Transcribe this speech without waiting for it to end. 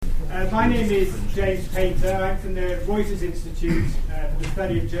My name is James Painter. I'm from the Reuters Institute for the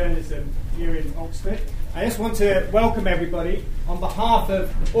Study of Journalism here in Oxford. I just want to welcome everybody on behalf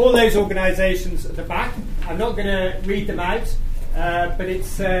of all those organisations at the back. I'm not going to read them out, but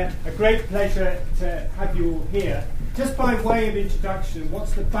it's a great pleasure to have you all here. Just by way of introduction,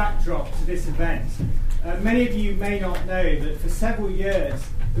 what's the backdrop to this event? Many of you may not know that for several years,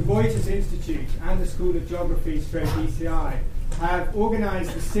 the Reuters Institute and the School of Geography/ECI have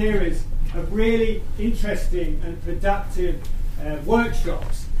organised a series of really interesting and productive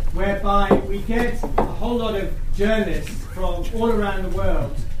workshops whereby we get a whole lot of journalists from all around the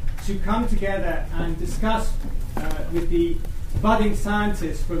world to come together and discuss with the budding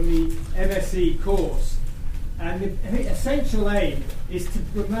scientists from the MSc course. And the essential aim is to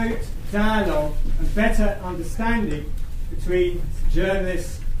promote dialogue and better understanding between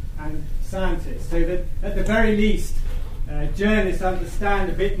journalists and scientists, so that at the very least journalists understand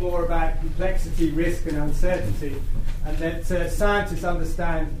a bit more about complexity, risk and uncertainty, and that scientists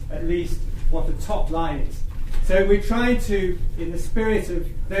understand at least what the top line is. So we're trying to, in the spirit of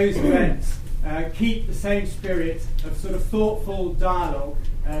those events, keep the same spirit of sort of thoughtful dialogue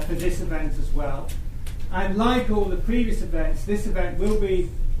for this event as well. And like all the previous events, this event will be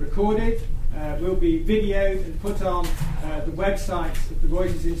recorded, will be videoed and put on the websites of the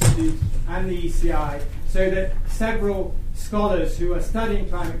Reuters Institute and the ECI, so that several scholars who are studying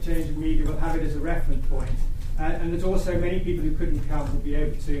climate change and media will have it as a reference point, and that also many people who couldn't come will be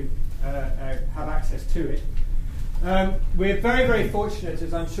able to have access to it. We're very, very fortunate,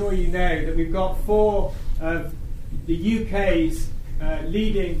 as I'm sure you know, that we've got four of the UK's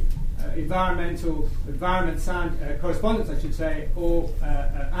leading environment correspondents, I should say, or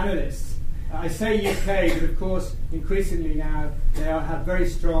analysts. I say UK, but of course, increasingly now, they have very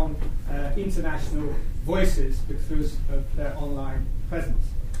strong international voices because of their online presence.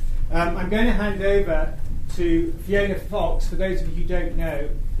 I'm going to hand over to Fiona Fox. For those of you who don't know,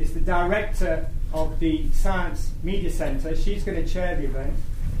 is the director of the Science Media Centre. She's going to chair the event.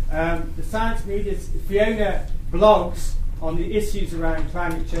 The Science Media, Fiona blogs on the issues around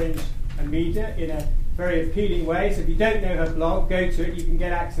climate change and media in a very appealing way. So if you don't know her blog, go to it. You can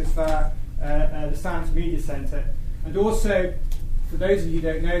get access via the Science Media Centre. And also, for those of you who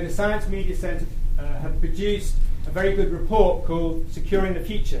don't know, the Science Media Centre have produced a very good report called Securing the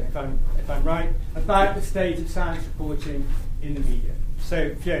Future, if I'm right, about the state of science reporting in the media.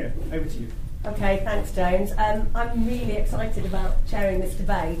 So, Fiona, over to you. Okay, thanks, James. I'm really excited about chairing this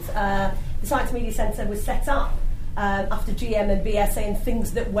debate. The Science Media Centre was set up after GM and BS saying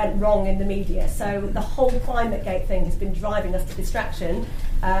things that went wrong in the media. So the whole ClimateGate thing has been driving us to distraction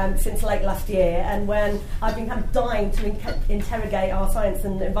since late last year. And when I've been kind of dying to interrogate our science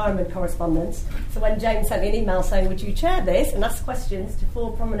and environment correspondents, so when James sent me an email saying, would you chair this and ask questions to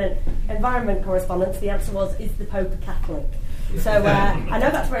four prominent environment correspondents, the answer was, is the Pope a Catholic? So I know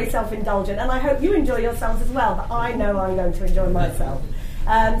that's very self-indulgent, and I hope you enjoy yourselves as well, but I know I'm going to enjoy myself.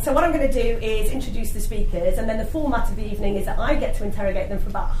 So what I'm going to do is introduce the speakers, and then the format of the evening is that I get to interrogate them for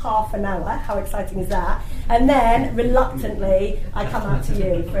about half an hour. How exciting is that? And then, reluctantly, I come out to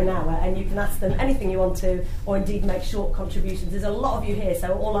you for an hour, and you can ask them anything you want to, or indeed make short contributions. There's a lot of you here,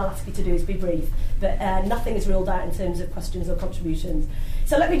 so all I'll ask you to do is be brief, but nothing is ruled out in terms of questions or contributions.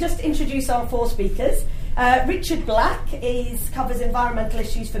 So let me just introduce our four speakers. Richard Black covers environmental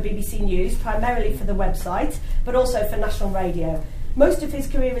issues for BBC News, primarily for the website, but also for national radio. Most of his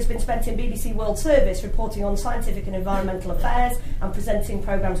career has been spent in BBC World Service, reporting on scientific and environmental affairs and presenting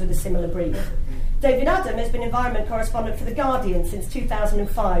programmes with a similar brief. David Adam has been environment correspondent for The Guardian since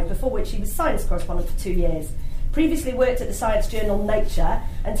 2005, before which he was science correspondent for 2 years. Previously worked at the science journal Nature,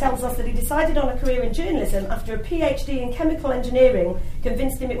 and tells us that he decided on a career in journalism after a PhD in chemical engineering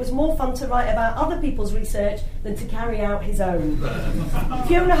convinced him it was more fun to write about other people's research than to carry out his own.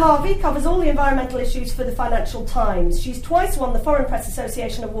 Fiona Harvey covers all the environmental issues for the Financial Times. She's twice won the Foreign Press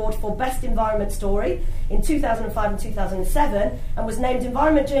Association Award for Best Environment Story in 2005 and 2007, and was named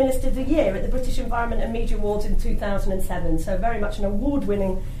Environment Journalist of the Year at the British Environment and Media Awards in 2007, so very much an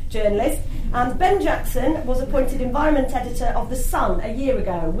award-winning journalist. And Ben Jackson was appointed Environment Editor of The Sun a year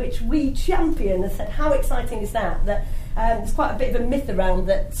ago, which we championed and said, how exciting is that? That there's quite a bit of a myth around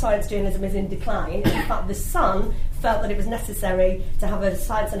that science journalism is in decline. In fact, The Sun felt that it was necessary to have a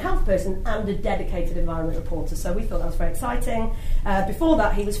science and health person and a dedicated environment reporter, so we thought that was very exciting. Before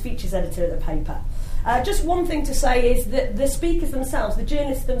that, he was features editor at the paper. Just one thing to say is that the speakers themselves, the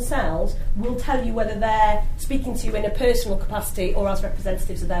journalists themselves, will tell you whether they're speaking to you in a personal capacity or as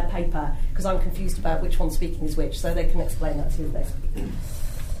representatives of their paper, because I'm confused about which one's speaking is which, so they can explain that to you as they speak.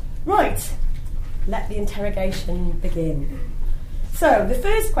 Right, let the interrogation begin. So the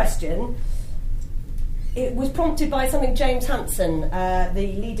first question, it was prompted by something James Hansen, the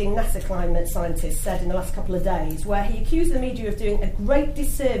leading NASA climate scientist, said in the last couple of days, where he accused the media of doing a great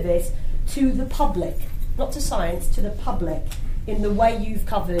disservice to the public, not to science, to the public, in the way you've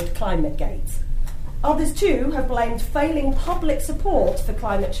covered ClimateGate. Others too have blamed failing public support for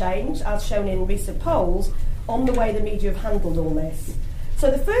climate change, as shown in recent polls, on the way the media have handled all this.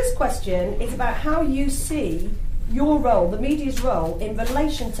 So the first question is about how you see your role, the media's role, in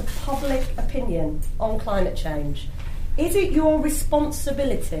relation to public opinion on climate change. Is it your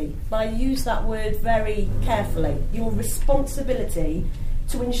responsibility, and I use that word very carefully, your responsibility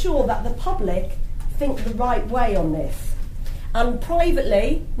to ensure that the public think the right way on this? And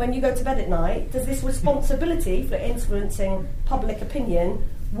privately, when you go to bed at night, does this responsibility for influencing public opinion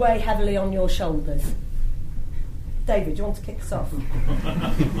weigh heavily on your shoulders? David, do you want to kick us off?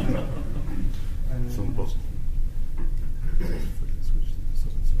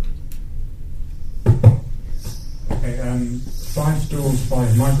 Okay, 5 stools,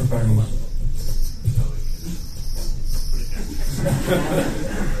 5 microphones.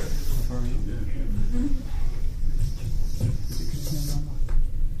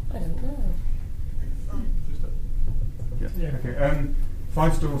 I don't know. Yeah. Okay.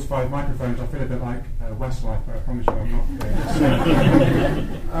 5 stools, 5 microphones. I feel a bit like Westlife, but I promise you I'm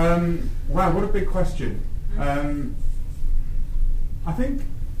not. Wow, what a big question. I think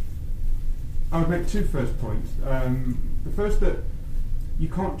I would make 2 first points. The first, that you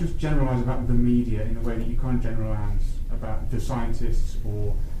can't just generalise about the media in the way that you can't generalise about the scientists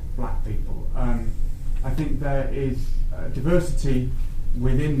or black people. I think there is diversity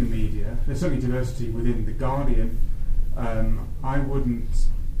within the media. There's certainly diversity within The Guardian. I wouldn't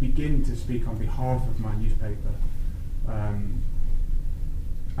begin to speak on behalf of my newspaper.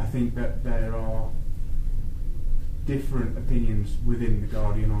 I think that there are different opinions within The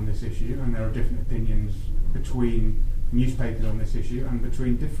Guardian on this issue, and there are different opinions between newspapers on this issue and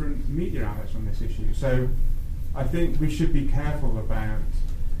between different media outlets on this issue. So I think we should be careful about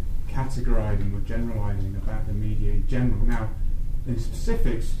categorising or generalising about the media in general. Now, in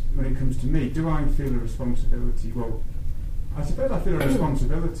specifics, when it comes to me, do I feel a responsibility? Well, I suppose I feel a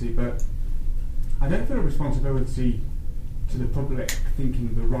responsibility, but I don't feel a responsibility to the public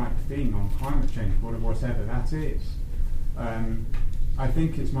thinking the right thing on climate change, whatever that is. I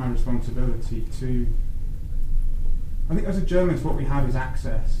think it's my responsibility to... I think as a journalist what we have is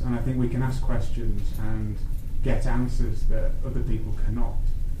access, and I think we can ask questions and get answers that other people cannot.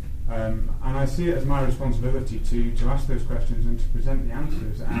 And I see it as my responsibility to ask those questions and to present the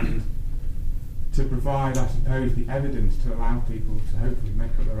answers and to provide, I suppose, the evidence to allow people to hopefully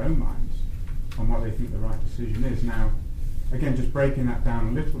make up their own minds on what they think the right decision is. Now, again, just breaking that down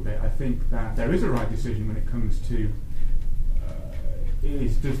a little bit, I think that there is a right decision when it comes to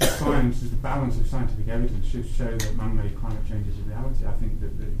does the balance of scientific evidence should show that man-made climate change is a reality? I think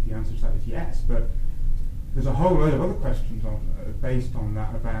that the answer to that is yes, but there's a whole load of other questions based on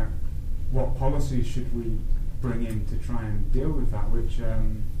that about what policies should we bring in to try and deal with that, which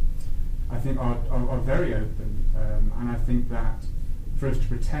I think are very open. And I think that for us to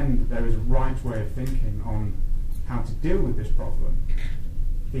pretend that there is a right way of thinking on how to deal with this problem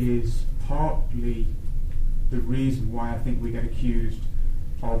is partly the reason why I think we get accused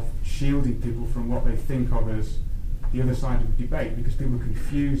of shielding people from what they think of as the other side of the debate, because people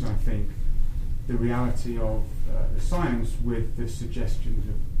confuse, I think, the reality of the science with the suggestions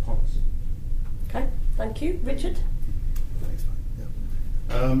of policy. Okay, thank you. Richard? Thanks,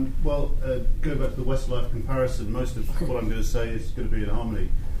 mate. Well, go back to the Westlife comparison. Most of what I'm going to say is going to be in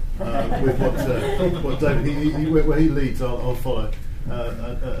harmony with what David, where he leads, I'll follow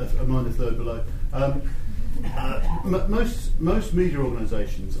a minor third below. Most media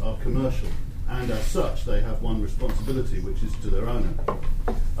organisations are commercial, and as such they have one responsibility, which is to their owner.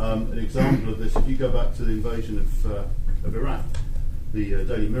 An example of this, if you go back to the invasion of Iraq, the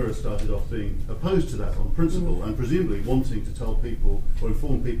Daily Mirror started off being opposed to that on principle, and presumably wanting to tell people or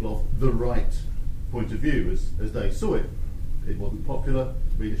inform people of the right point of view as they saw it. It wasn't popular,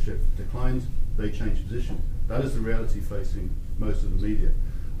 readership declined, they changed position. That is the reality facing most of the media.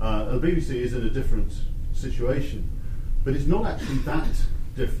 The BBC is in a different situation, but it's not actually that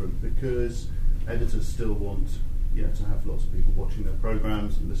different, because editors still want to have lots of people watching their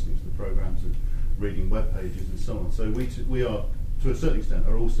programmes and listening to the programmes and reading web pages and so on. So we are, to a certain extent,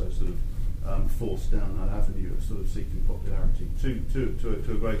 are also sort of forced down that avenue of sort of seeking popularity to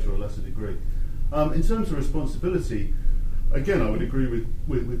a greater or lesser degree. In terms of responsibility, again, I would agree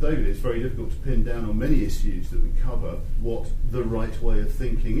with David. It's very difficult to pin down on many issues that we cover what the right way of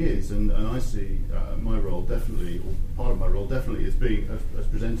thinking is, and I see my role definitely, or part of my role definitely, as being as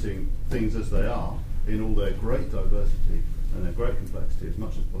presenting things as they are in all their great diversity and their great complexity as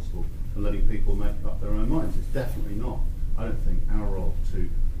much as possible, and letting people make up their own minds. It's definitely not, I don't think, our role to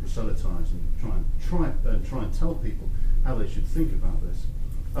proselytise and try and tell people how they should think about this.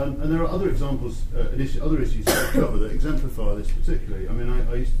 And there are other examples, other issues that I cover that exemplify this particularly. I mean,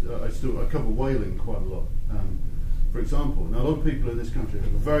 I cover whaling quite a lot. For example, now a lot of people in this country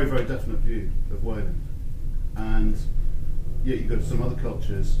have a very, very definite view of whaling, and yet you go to some other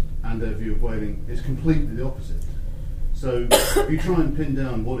cultures and their view of whaling is completely the opposite. So if you try and pin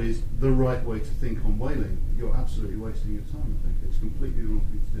down what is the right way to think on whaling, you're absolutely wasting your time, I think. It's completely the wrong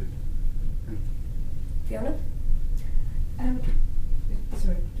thing to do. Fiona?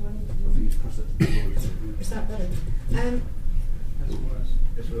 Sorry, do I need to do I think you press that to the wall. Is that better? That's worse.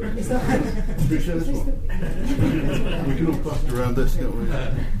 It's worse. Is that Should we share this one? We can all cluster around this, can't we?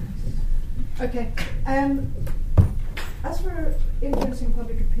 Okay. As for influencing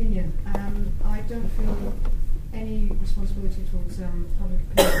public opinion, I don't feel any responsibility towards public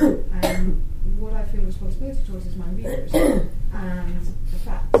opinion. What I feel responsibility towards is my readers and the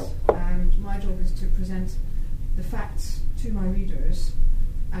facts. And my job is to present the facts to my readers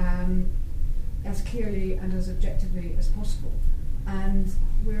as clearly and as objectively as possible. And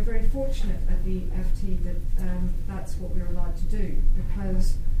we're very fortunate at the FT that that's what we're allowed to do,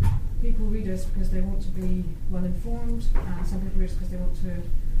 because people read us because they want to be well informed, and some people read us because they want to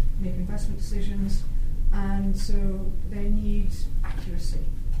make investment decisions, and so they need accuracy.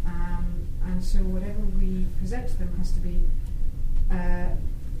 And so whatever we present to them has to be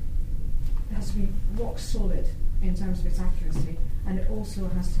rock solid in terms of its accuracy, and it also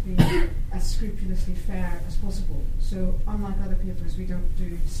has to be as scrupulously fair as possible. So unlike other papers, we don't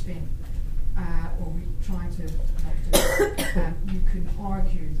do spin, or we try to not do. You can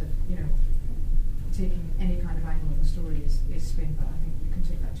argue that taking any kind of angle on the story is spin, but I think we can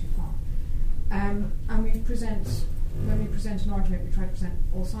take that too far. And when we present an argument, we try to present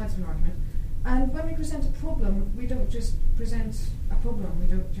all sides of an argument. And when we present a problem, we don't just present a problem. We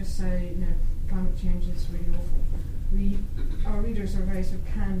don't just say, climate change is really awful. Our readers are very sort of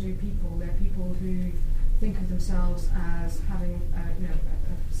can-do people. They're people who think of themselves as having a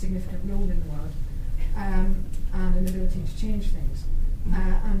significant role in the world and an ability to change things.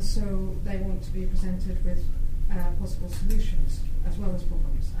 And so they want to be presented with possible solutions as well as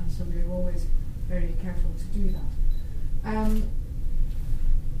problems. And so we're always very careful to do that.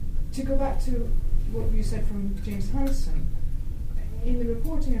 To go back to what you said from James Hansen, in the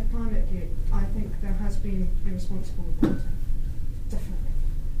reporting of ClimateGate, I think there has been irresponsible reporting. Definitely.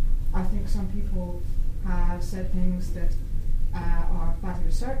 I think some people have said things that are badly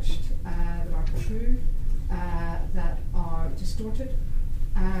researched, that are true, that are distorted,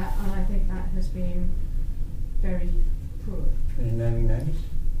 and I think that has been very poor. Are you naming names?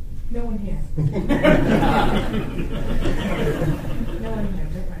 No one here. No one here,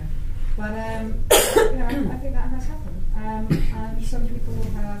 don't worry. But I think that has happened, and some people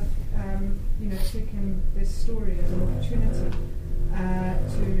have taken this story as an opportunity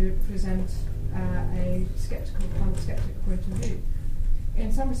to present a climate skeptic point of view.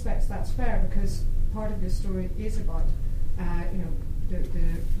 In some respects, that's fair, because part of this story is about the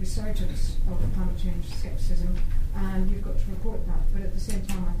resurgence of climate change skepticism, and we've got to report that. But at the same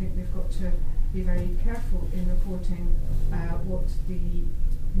time, I think we've got to be very careful in reporting what the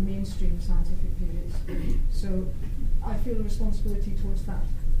mainstream scientific view is. So I feel a responsibility towards that.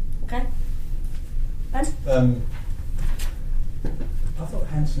 Okay. Ben? I thought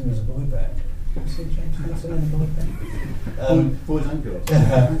Hansen was a boy band. Have you seen James Hansen in a boy band? Boys and girls.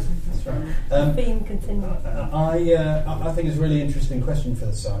 That's right. Theme continues. I think it's a really interesting question for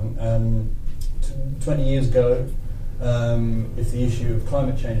the Sun. 20 years ago, if the issue of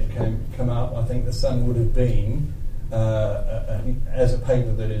climate change had come up, I think the Sun would have been, as a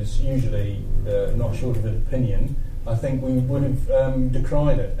paper that is usually not short of an opinion, I think we would have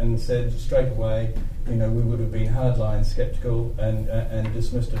decried it and said straight away, we would have been hardline sceptical and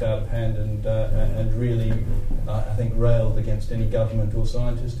dismissed it out of hand and really, I think, railed against any government or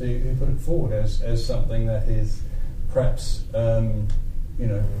scientist who put it forward as something that is perhaps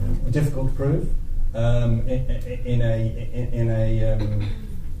difficult to prove in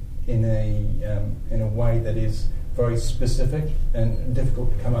a way that is very specific and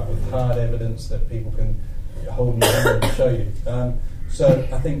difficult to come up with hard evidence that people can hold in your hand and show you. So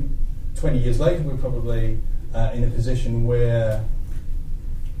I think 20 years later we're probably in a position where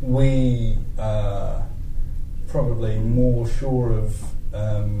we probably more sure of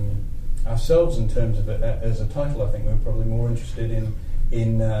ourselves in terms of it as a title. I think we're probably more interested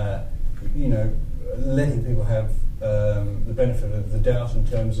in letting people have the benefit of the doubt in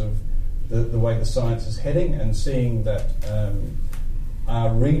terms of the way the science is heading, and seeing that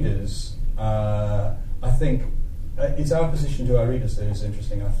our readers, I think, it's our position to our readers that is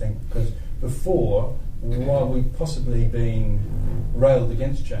interesting, I think, because before, while we've possibly been railed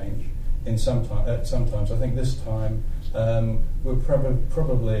against change sometimes, I think this time we're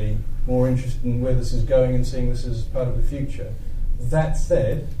probably more interested in where this is going and seeing this as part of the future. That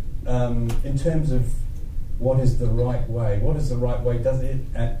said, in terms of what is the right way,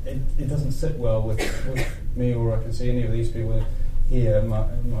 it doesn't sit well with me, or I can see any of these people here, my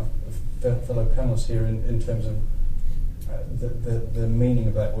fellow panelists here, in terms of the meaning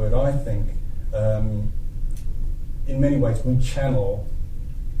of that word. I think in many ways we channel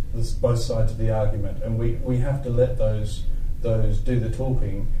both sides of the argument, and we have to let those do the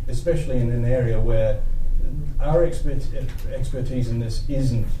talking, especially in an area where our expertise in this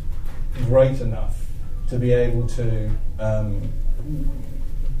isn't great enough to be able to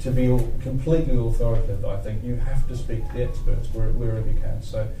be completely authoritative. I think you have to speak to the experts wherever you can.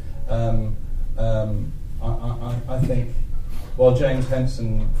 So I think while James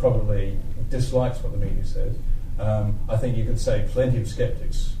Hansen probably dislikes what the media says, I think you could say plenty of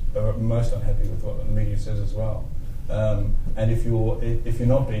skeptics are most unhappy with what the media says as well. And if you're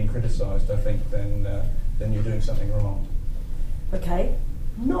not being criticised, I think then you're doing something wrong. Okay,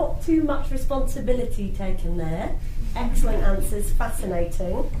 not too much responsibility taken there. Excellent answers,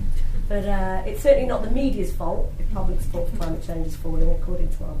 fascinating. But it's certainly not the media's fault if public support for climate change is falling, according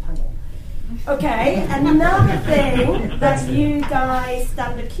to our panel. Okay, another thing that you guys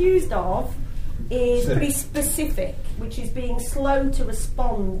stand accused of is pretty specific, which is being slow to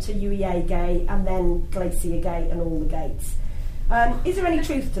respond to UEA Gate and then Glacier Gate and all the gates. Is there any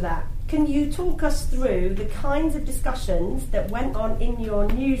truth to that? Can you talk us through the kinds of discussions that went on in your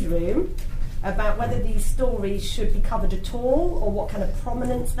newsroom about whether these stories should be covered at all, or what kind of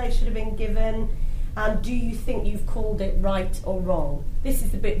prominence they should have been given? And do you think you've called it right or wrong? This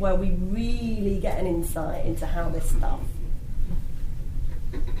is the bit where we really get an insight into how this stuff.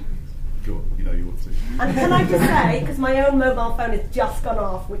 Sure, you know you want to. And can I just say, because my own mobile phone has just gone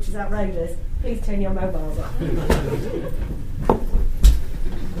off, which is outrageous, please turn your mobiles off.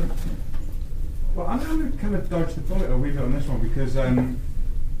 Well, I'm going to kind of dodge the bullet or weave it on this one, because the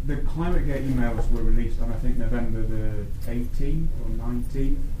ClimateGate emails were released on, I think, November the 18th or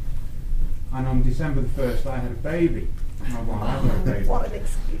 19th, and on December the 1st I had a baby. Well, I had a baby. What an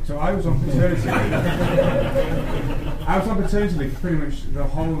excuse. So I was on paternity leave. I was on paternity leave pretty much the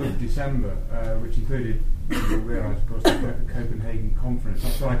whole of December, which included, you'll realise, of course, the Copenhagen conference.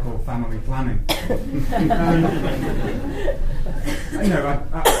 That's what I call family planning.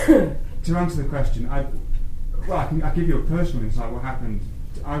 To answer the question, I'll give you a personal insight. What happened?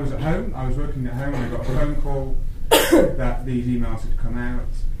 I was at home. I was working at home, and I got a phone call that these emails had come out,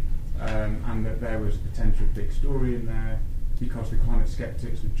 and that there was a potential big story in there because the climate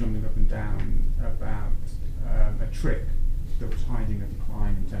skeptics were jumping up and down about a trick that was hiding a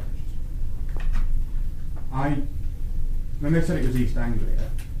decline in temperatures. When they said it was East Anglia,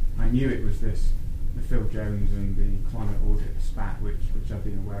 I knew it was the Phil Jones and the climate audit spat, which I've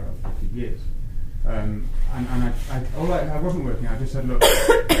been aware of for 50 years. And I wasn't working. I just said, look,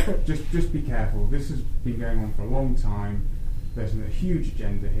 just be careful. This has been going on for a long time. There's a huge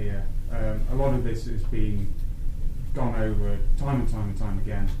agenda here. A lot of this has been gone over time and time and time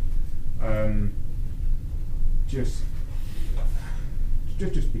again. Just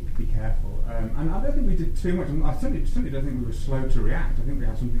be careful. And I don't think we did too much. I certainly don't think we were slow to react. I think we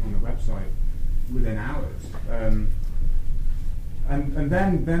had something on the website within hours. And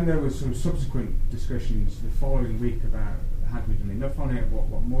then there was some subsequent discussions the following week about had we done enough on it,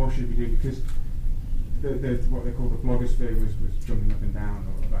 what more should we do, because what they call the blogosphere was jumping up and down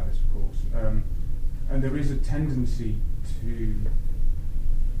about this, of course. And there is a tendency to,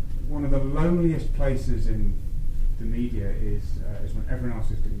 one of the loneliest places in the media is when everyone else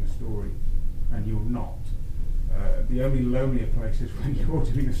is doing a story and you're not. The only lonelier place is when you're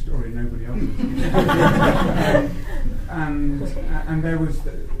doing a story and nobody else is. And there was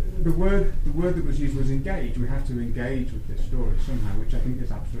the word that was used was engage. We have to engage with this story somehow, which I think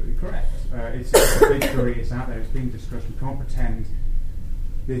is absolutely correct. It's a big story. It's out there. It's being discussed. We can't pretend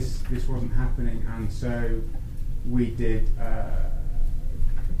this wasn't happening. And so we did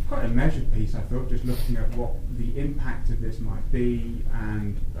quite a measured piece, I thought, just looking at what the impact of this might be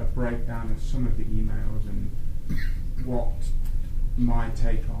and a breakdown of some of the emails and what my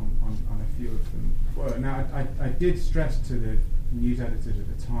take on a few of them were. Now, I did stress to the news editors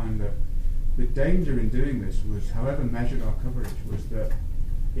at the time that the danger in doing this was, however measured our coverage, was that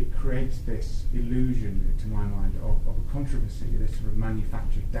it creates this illusion, to my mind, of a controversy, this sort of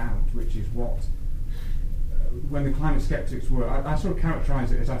manufactured doubt, which is what, when the climate skeptics were, I sort of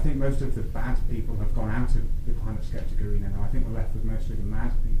characterise it as I think most of the bad people have gone out of the climate skeptic arena now. I think we're left with mostly the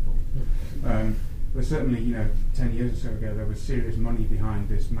mad people. But certainly, 10 years or so ago, there was serious money behind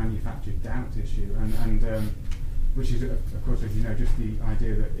this manufactured doubt issue, and which is, of course, as you know, just the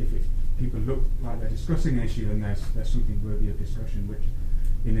idea that if people look like they're discussing an issue, then there's something worthy of discussion, which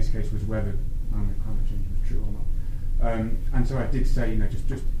in this case was whether climate change was true or not. And so I did say,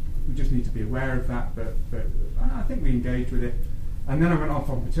 we just need to be aware of that, but I think we engaged with it. And then I went off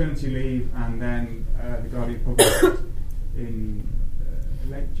on paternity leave, and then The Guardian published in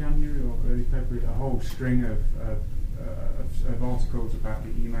late January or early February a whole string of articles about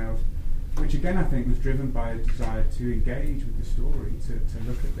the emails, which again I think was driven by a desire to engage with the story, to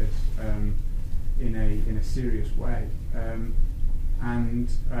look at this in a serious way.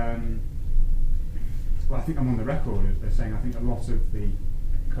 Well, I think I'm on the record as saying I think a lot of the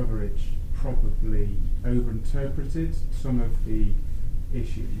coverage probably overinterpreted some of the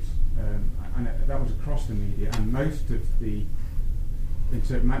issues, and that was across the media, and most of the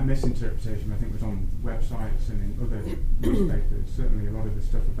misinterpretation I think was on websites and in other newspapers. Certainly a lot of the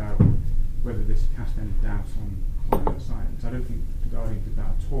stuff about whether this cast any doubt on climate science, I don't think The Guardian did that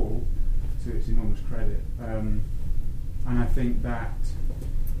at all, to its enormous credit. And I think that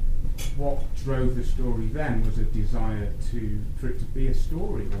what drove the story then was a desire for it to be a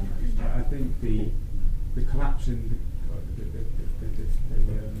story almost. I think the collapse in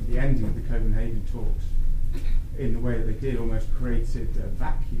the ending of the Copenhagen talks in the way that they did almost created a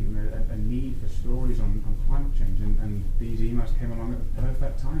vacuum, a need for stories on climate change, and these emails came along at the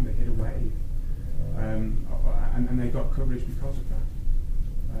perfect time. They hit a wave, and they got coverage because of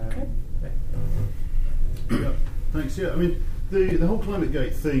that. Yeah, thanks. Yeah, I mean, the whole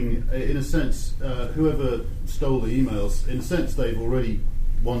ClimateGate thing, in a sense, whoever stole the emails, in a sense, they've already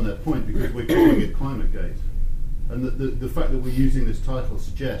won their point because we're calling it ClimateGate. And the fact that we're using this title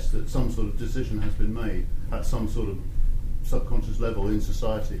suggests that some sort of decision has been made at some sort of subconscious level in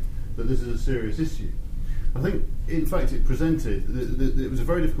society, that this is a serious issue. I think, in fact, it was a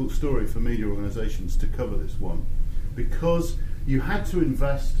very difficult story for media organisations to cover this one, because you had to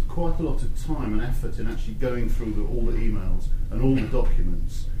invest quite a lot of time and effort in actually going through all the emails and all the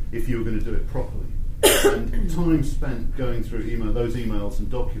documents if you were going to do it properly. And time spent going through those emails and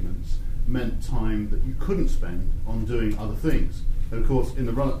documents meant time that you couldn't spend on doing other things. And of course, in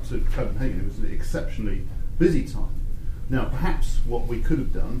the run-up to Copenhagen, it was an exceptionally busy time. Now, perhaps what we could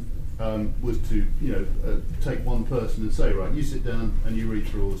have done was to, take one person and say, right, you sit down and you read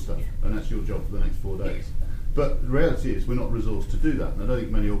through all the stuff, and that's your job for the next 4 days. But the reality is we're not resourced to do that, and I don't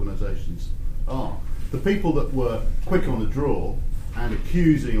think many organisations are. The people that were quick on the draw and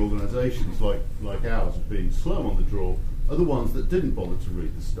accusing organisations like ours of being slow on the draw are the ones that didn't bother to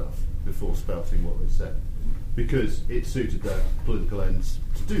read the stuff before spouting what they said, because it suited their political ends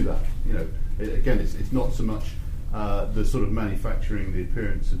to do that. It's not so much the sort of manufacturing the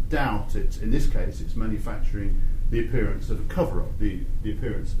appearance of doubt. In this case, it's manufacturing the appearance of a cover-up, the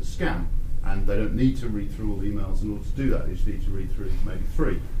appearance of a scam. And they don't need to read through all the emails in order to do that. They just need to read through maybe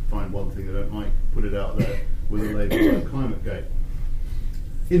 3, find one thing they don't like, put it out there with a label like ClimateGate.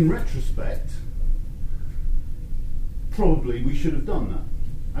 In retrospect, probably we should have done that.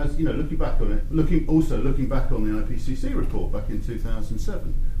 As looking back on it, looking back on the IPCC report back in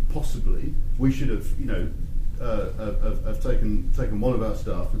 2007, possibly we should have have taken one of our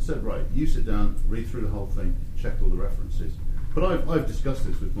staff and said, right, you sit down, read through the whole thing, check all the references. But I've discussed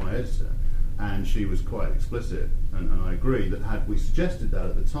this with my editor, and she was quite explicit, and I agree that had we suggested that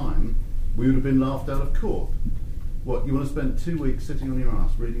at the time, we would have been laughed out of court. What, you want to spend 2 weeks sitting on your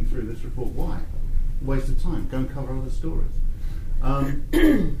ass reading through this report? Why? Waste of time. Go and cover other stories.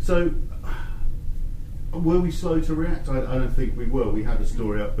 So, were we slow to react? I don't think we were. We had a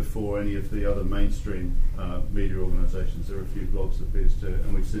story up before any of the other mainstream media organisations. There are a few blogs that beat us to it,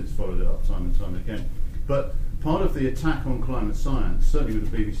 and we've since followed it up time and time again. But part of the attack on climate science, certainly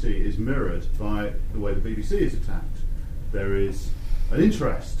with the BBC, is mirrored by the way the BBC is attacked. There is an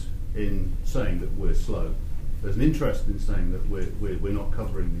interest in saying that we're slow. There's an interest in saying that we're not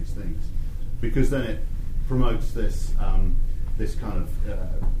covering these things, because then it promotes this kind of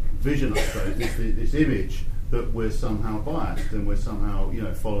vision, I suppose, this image that we're somehow biased and we're somehow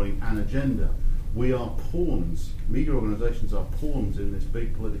following an agenda. We are pawns. Media organisations are pawns in this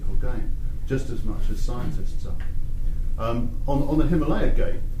big political game, just as much as scientists are. On the Himalaya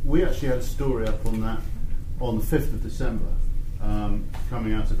Gate, we actually had a story up on that on the 5th of December,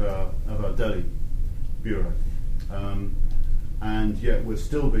 coming out of our Delhi bureau. And yet we're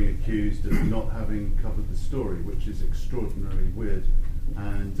still being accused of not having covered the story, which is extraordinarily weird,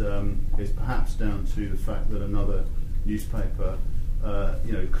 and is perhaps down to the fact that another newspaper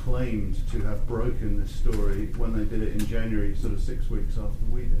claimed to have broken this story when they did it in January, sort of 6 weeks after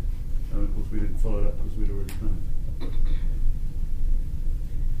we did. And of course we didn't follow it up because we'd already done it.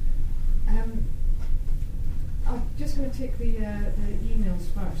 I'm just going to take the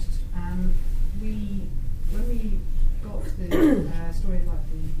emails first. When we got the story about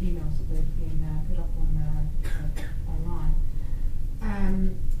the emails that they've been put up on online,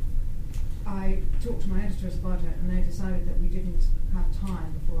 I talked to my editors about it, and they decided that we didn't have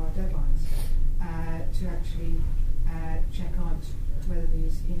time before our deadlines to actually check out whether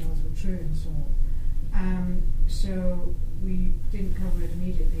these emails were true and so on. So we didn't cover it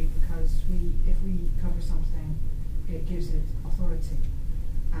immediately because if we cover something, it gives it authority.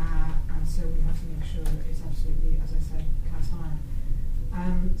 And so we have to make sure it's absolutely, as I said, cast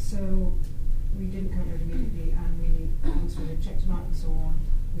iron. So we didn't cover it immediately, and once we had checked it out and so on,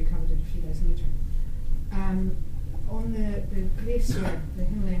 we covered it a few days later. On the glacier, the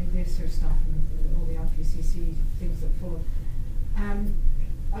Himalayan glacier stuff, and all the IPCC things that followed,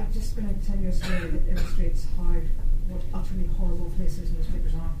 I'm just going to tell you a story that illustrates what utterly horrible places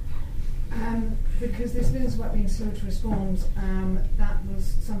newspapers are. Because this business about being slow to respond, that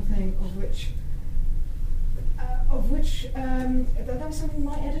was something that was something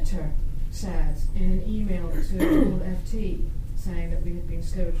my editor said in an email to all FT, saying that we had been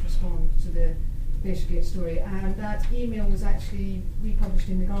slow to respond to the Glaciergate story, and that email was actually republished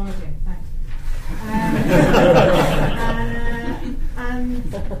in The Guardian. Thanks.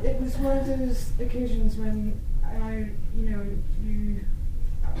 And it was one of those occasions when I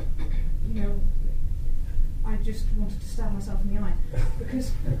just wanted to stab myself in the eye,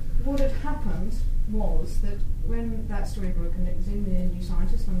 because what had happened was that when that story broke, and it was in the New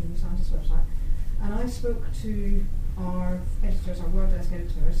Scientist, on the New Scientist website, and I spoke to our editors, our World Desk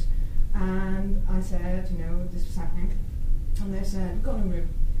editors, and I said, this was happening, and they said, we've got no room.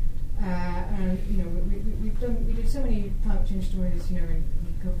 And we did so many climate change stories, in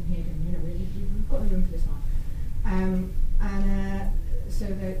Copenhagen. We've got no room for this now. And so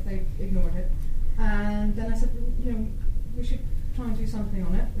they ignored it. And then I said, we should try and do something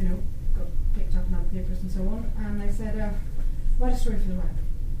on it. Got picked up in other papers and so on. And they said, write a story for the web.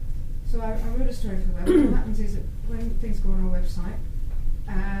 So I wrote a story for the web. What happens is that when things go on our website,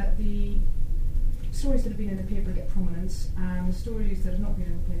 the stories that have been in the paper get prominence, and the stories that have not been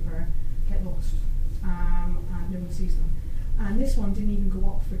in the paper get lost, and no one sees them. And this one didn't even go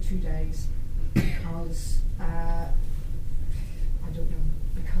up for 2 days because I don't know,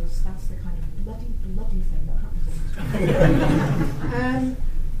 because that's the kind of bloody thing that happens.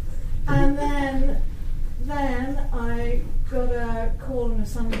 And then I got a call on a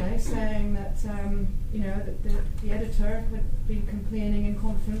Sunday saying that that the editor had been complaining in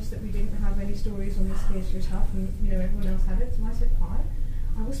conference that we didn't have any stories on this glacier stuff, and everyone else had it. So I said, fine,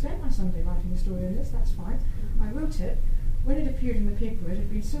 I will spend my Sunday writing a story on this. That's fine. I wrote it. When it appeared in the paper, it had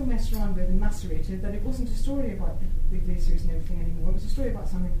been so messed around with and macerated that it wasn't a story about the glaciers and everything anymore. It was a story about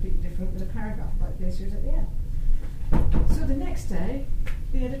something completely different with a paragraph about glaciers at the end. So the next day,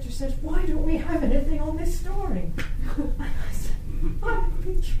 the editor says, why don't we have anything on this story? And I said, I've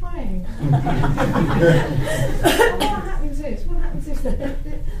been trying. What happens is that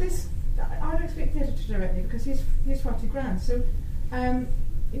this, I don't speak to the editor directly because he's far too grand. So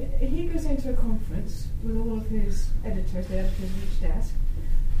he goes into a conference with all of his editors, the editors of each desk,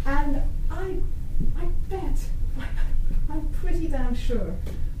 and I bet, I'm pretty damn sure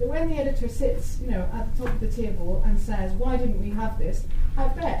that when the editor sits, at the top of the table and says, why didn't we have this, I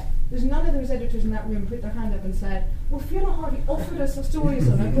bet there's none of those editors in that room put their hand up and said, well, Fiona Harvey offered us some stories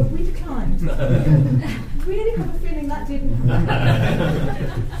on it, but we declined. Really have a feeling that didn't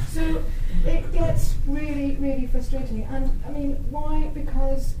happen. So it gets really, really frustrating. And I mean, why?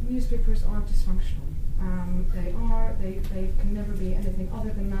 Because newspapers are dysfunctional. They can never be anything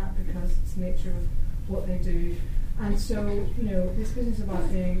other than that because it's the nature of what they do. And so, this business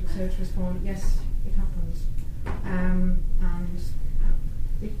about being slow to respond, yes, it happens. And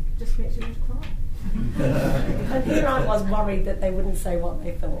it just makes you want to cry. And here I was worried that they wouldn't say what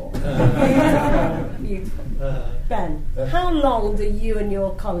they thought. Beautiful. Ben, how long do you and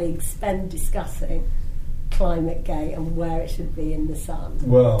your colleagues spend discussing ClimateGate and where it should be in the Sun?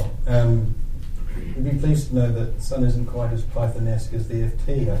 Well, you'd be pleased to know that Sun isn't quite as Python-esque as the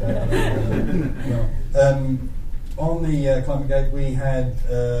FT. on the Climate Gate, we had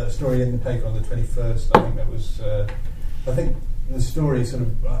a story in the paper on the 21st. I think that was. I think the story sort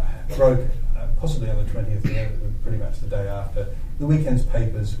of broke possibly on the 20th, pretty much the day after. The weekend's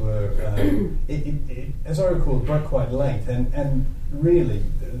papers were, as I recall, broke quite late, and really,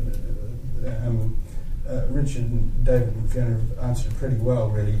 Richard and David and Fiona have answered pretty well.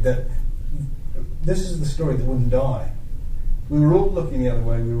 Really, that this is the story that wouldn't die. We were all looking the other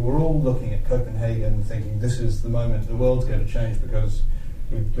way. We were all looking at Copenhagen, thinking this is the moment the world's going to change because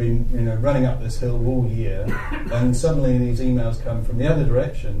we've been, running up this hill all year, and suddenly these emails come from the other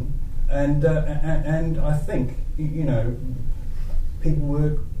direction, and I think people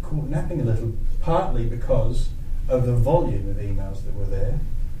were caught napping a little, partly because of the volume of emails that were there,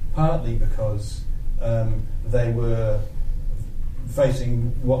 partly because they were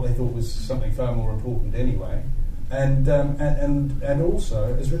facing what they thought was something far more important anyway. And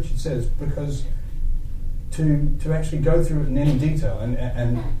also, as Richard says, because to actually go through it in any detail,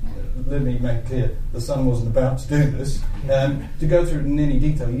 and let me make clear, the Sun wasn't about to do this. To go through it in any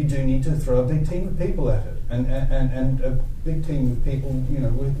detail, you do need to throw a big team of people at it, and a big team of people,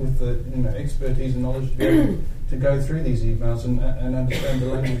 with the expertise and knowledge to go through these emails and understand the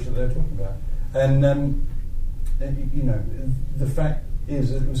language that they're talking about. And the fact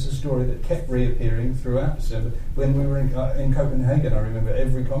is that it was a story that kept reappearing throughout December. When we were in Copenhagen, I remember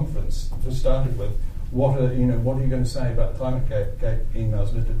every conference just started with, what are you going to say about the Climate Gate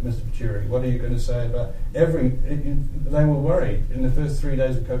emails, Mr. Pachuri? What are you going to say about they were worried in the first 3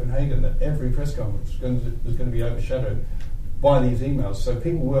 days of Copenhagen that every press conference was going to be overshadowed by these emails. So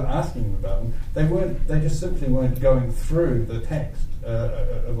people were asking them about them. They just simply weren't going through the text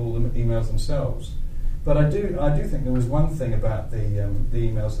of all the emails themselves. But I do think there was one thing about the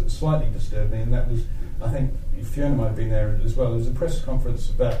emails that slightly disturbed me, and that was, I think Fiona might have been there as well. There was a press conference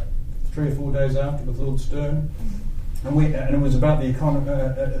about 3 or 4 days after with Lord Stern, and it was about the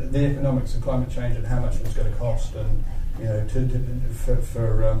economics of climate change and how much it was going to cost, and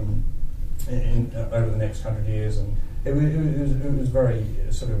over the next 100 years, and it was very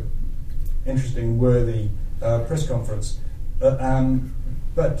sort of interesting, worthy press conference.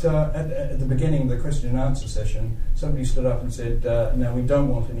 But at the beginning of the question and answer session, somebody stood up and said, "No, we don't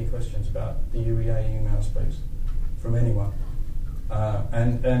want any questions about the UEA email space from anyone."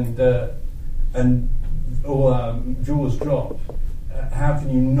 And all our jaws dropped. How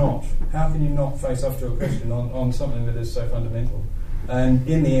can you not face up to a question on something that is so fundamental? And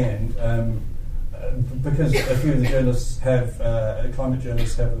in the end, because a few of the journalists climate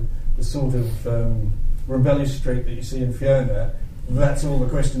journalists have the sort of rebellious streak that you see in Fiona. That's all the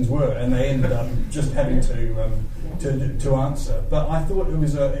questions were, and they ended up just having to answer. But I thought it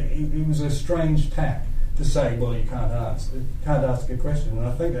was a strange tack to say, well, you can't ask a question, and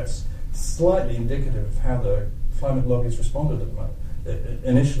I think that's slightly indicative of how the climate lobbies responded at the moment.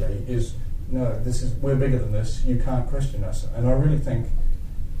 Initially, is no, we're bigger than this. You can't question us, and I really think,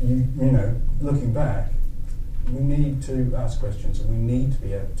 looking back, we need to ask questions, and we need to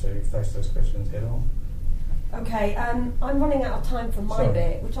be able to face those questions head on. Okay, I'm running out of time for my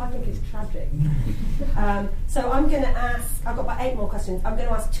bit, which I think is tragic. So I'm going to ask, I've got about 8 more questions. I'm going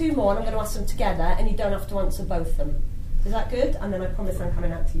to ask 2 more, and I'm going to ask them together, and you don't have to answer both of them. Is that good? And then I promise I'm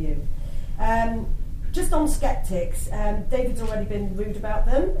coming out to you. Just on sceptics, David's already been rude about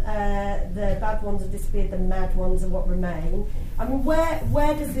them. The bad ones have disappeared, the mad ones are what remain. I mean,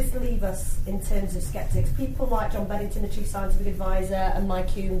 where does this leave us in terms of sceptics? People like John Bennington, the Chief Scientific Advisor, and Mike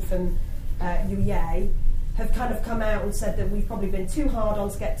Hume from UEA, have kind of come out and said that we've probably been too hard on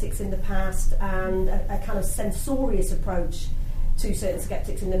sceptics in the past, and a kind of censorious approach to certain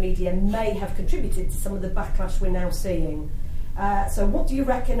sceptics in the media may have contributed to some of the backlash we're now seeing. So what do you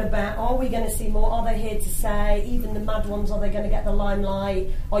reckon about, are we going to see more? Are they here to say, even the mad ones, are they going to get the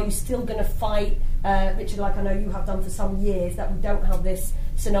limelight? Are you still going to fight, Richard, like I know you have done for some years, that we don't have this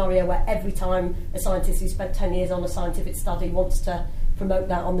scenario where every time a scientist who spent 10 years on a scientific study wants to promote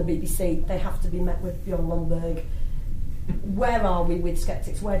that on the BBC, they have to be met with Bjorn Lomborg? Where are we with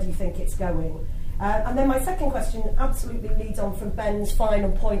sceptics? Where do you think it's going? And then my second question absolutely leads on from Ben's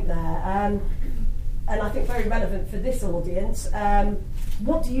final point there, and I think very relevant for this audience.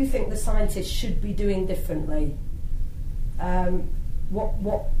 What do you think the scientists should be doing differently?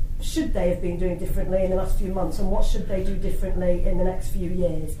 What should they have been doing differently in the last few months, and what should they do differently in the next few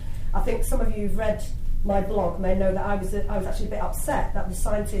years? I think some of you who've read my blog may know that I was actually a bit upset that the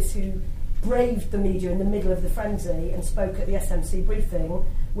scientists who braved the media in the middle of the frenzy and spoke at the SMC briefing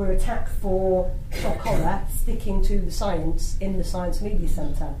were attacked for shock horror, sticking to the science in the Science Media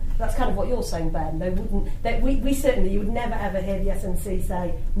Centre. That's kind of what you're saying, Ben. They wouldn't. We certainly, you would never ever hear the SMC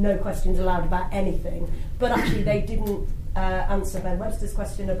say no questions allowed about anything. But actually, they didn't answer Ben Webster's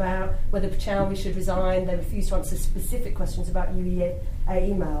question about whether Pachauri should resign. They refused to answer specific questions about UEA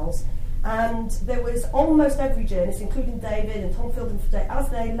emails. And there was almost every journalist, including David and Tom Field and Fidel, as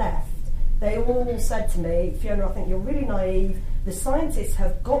they left, they all said to me, Fiona, I think you're really naive. The scientists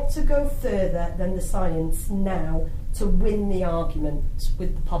have got to go further than the science now to win the argument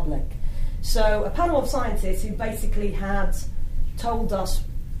with the public. So a panel of scientists who basically had told us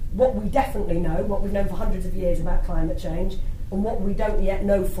what we definitely know, what we've known for hundreds of years about climate change, and what we don't yet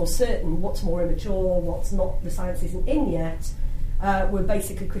know for certain, what's more immature, what's not, the science isn't in yet, were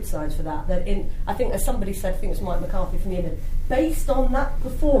basically criticised for that. I think, as somebody said, I think it was Mike McCarthy from Union, based on that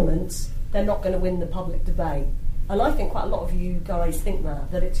performance, they're not going to win the public debate. And I think quite a lot of you guys think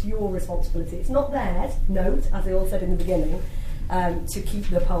that it's your responsibility. It's not theirs, note, as they all said in the beginning, to keep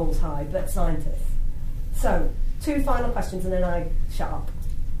the polls high, but scientists. So, 2 final questions and then I shut up.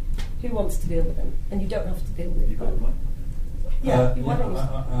 Who wants to deal with them? And you don't have to deal with You've got one. why don't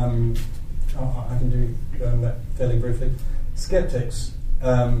you? I can do that fairly briefly. Skeptics,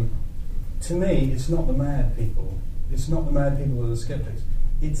 to me, it's not the mad people. It's not the mad people who are the skeptics.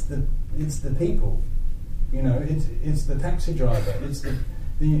 It's the people. You know, it's the taxi driver. It's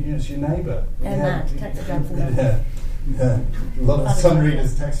it's your neighbour. They're mad. Taxi drivers. A lot of Sun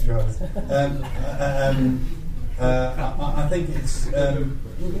readers, taxi drivers. I think it's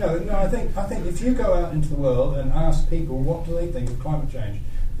I think if you go out into the world and ask people what do they think of climate change,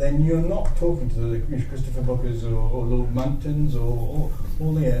 then you're not talking to the Christopher Bookers or Lord Monktons or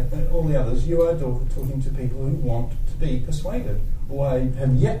all the others. You are talking to people who want to be persuaded, or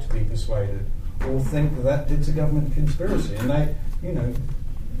have yet to be persuaded, or think that it's a government conspiracy. And they,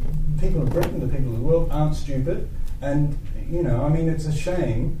 people of Britain, the people of the world, aren't stupid. And it's a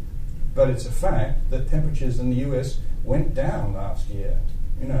shame, but it's a fact that temperatures in the US went down last year.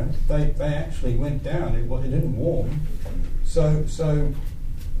 They actually went down. It didn't warm. So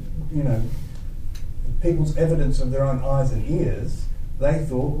people's evidence of their own eyes and ears, they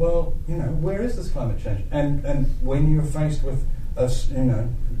thought, well, where is this climate change? And when you're faced with a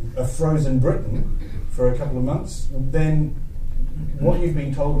frozen Britain for a couple of months, then what you've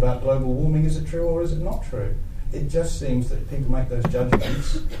been told about global warming, is it true or is it not true? It just seems that people make those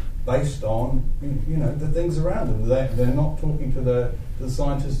judgments based on the things around them. They're not talking to the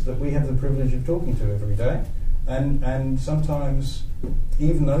scientists that we have the privilege of talking to every day, and sometimes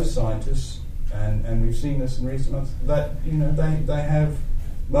even those scientists, and we've seen this in recent months, that they have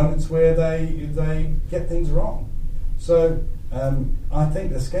moments where they get things wrong. So I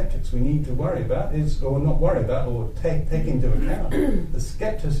think the skeptics we need to worry about or take into account. The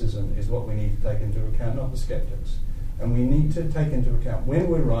skepticism is what we need to take into account, not the skeptics. And we need to take into account when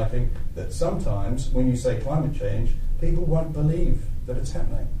we're writing that sometimes when you say climate change, people won't believe that it's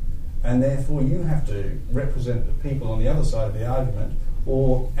happening. And therefore you have to represent the people on the other side of the argument,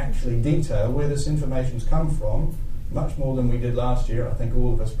 or actually detail where this information's come from, much more than we did last year. I think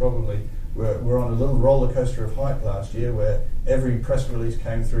all of us probably were on a little roller coaster of hype last year, where every press release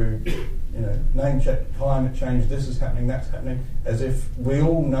came through, name check, climate change, this is happening, that's happening, as if we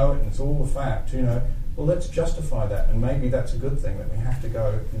all know it and it's all a fact. Well, let's justify that, and maybe that's a good thing, that we have to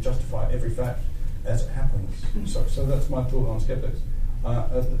go and justify every fact as it happens. So that's my thought on skeptics.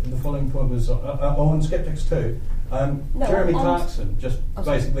 The following point was on skeptics too. Jeremy Clarkson just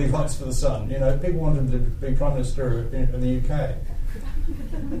basically writes for The Sun. People want him to be Prime Minister of the UK.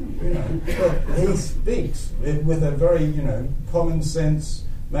 But he speaks with a very, common sense,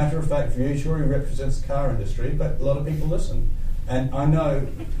 matter of fact view. Sure, he represents the car industry, but a lot of people listen. And I know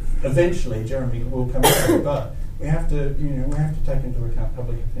eventually Jeremy will come out, but we have to take into account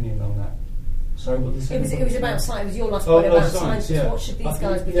public opinion on that. Sorry, what was it was about science. It was your last point about science. Yeah. What should these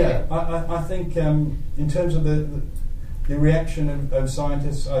guys be doing? I think in terms of the reaction of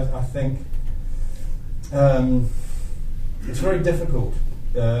scientists, I think it's very difficult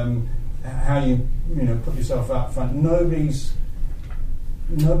how you put yourself out front. Nobody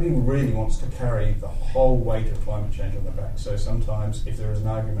really wants to carry the whole weight of climate change on their back. So sometimes, if there is an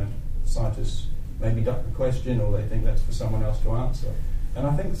argument, scientists maybe duck the question, or they think that's for someone else to answer. And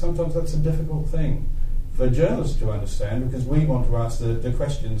I think sometimes that's a difficult thing for journalists to understand, because we want to ask the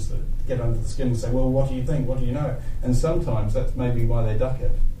questions that get under the skin and say, well, what do you think? What do you know? And sometimes that's maybe why they duck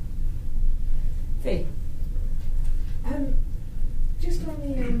it. Fee? Just on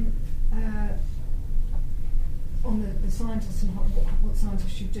the on the scientists and what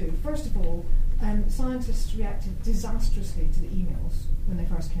scientists should do. First of all, scientists reacted disastrously to the emails when they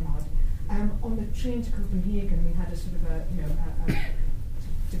first came out. On the train to Copenhagen, we had a sort of a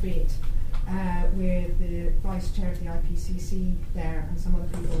debate with the vice chair of the IPCC there and some other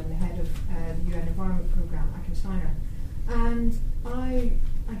people and the head of the UN Environment Programme, Achim Steiner. And I,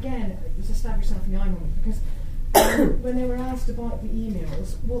 again, it was a stab yourself in the eye moment, because when they were asked about the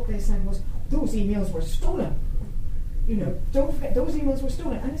emails, what they said was, those emails were stolen. You know, don't forget, those emails were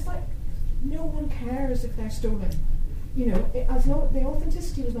stolen. And it's like, no one cares if they're stolen. You know, the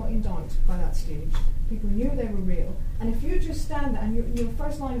authenticity was not in doubt by that stage. People knew they were real. And if you just stand there and your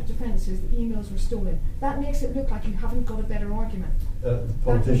first line of defence is the emails were stolen, that makes it look like you haven't got a better argument. The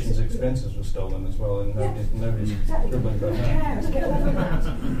politicians' expenses were stolen as well, and nobody's scribbling about that. Who cares? Get over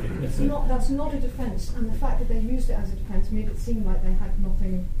that. That's not a defence, and the fact that they used it as a defence made it seem like they had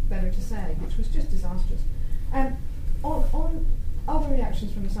nothing better to say, which was just disastrous. On other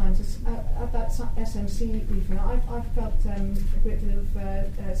reactions from the scientists at that SMC briefing, I felt a great deal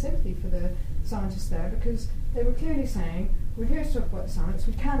of sympathy for the scientists there, because they were clearly saying, we're here to talk about the science.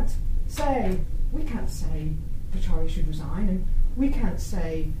 We can't say Pachauri should resign, and we can't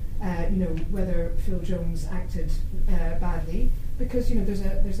say whether Phil Jones acted badly, because there's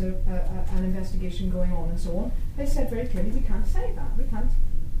an investigation going on and so on. They said very clearly, we can't say that. We can't,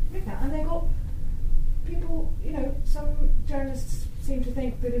 and they got people. Some journalists seem to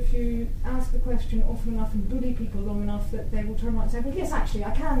think that if you ask the question often enough and bully people long enough, that they will turn around and say, well, yes, actually,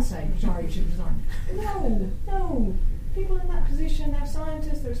 I can say Pachauri should resign. No. People in that position, they're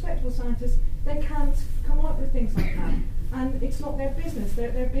scientists, they're respectable scientists, they can't come up with things like that. And it's not their business.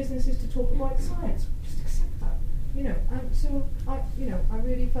 Their business is to talk about science. Just accept that. So I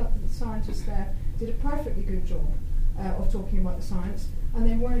really felt that the scientists there did a perfectly good job of talking about the science, and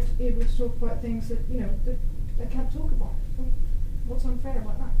they weren't able to talk about things that that they can't talk about. What's unfair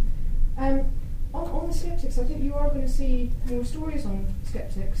about that? On the skeptics, I think you are going to see more stories on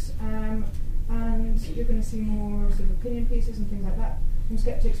skeptics, and you're going to see more sort of opinion pieces and things like that from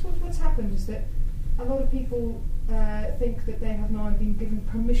skeptics. What's happened is that a lot of people think that they have now been given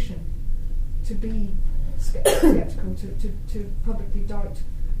permission to be skeptical, to publicly doubt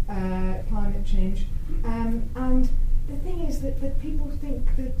climate change. And the thing is that people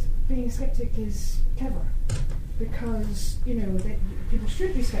think that being a skeptic is clever, because people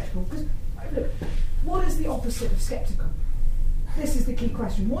should be skeptical. Because look, what is the opposite of skeptical? This is the key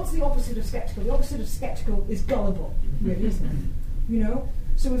question. What's the opposite of skeptical? The opposite of skeptical is gullible, really, isn't it?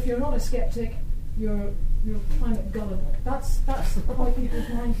 So if you're not a skeptic, you're climate gullible. That's how people's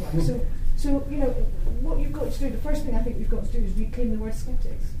minds work. So what you've got to do, the first thing I think you've got to do is reclaim the word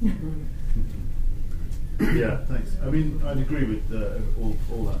skeptics. Yeah, thanks. I mean, I'd agree with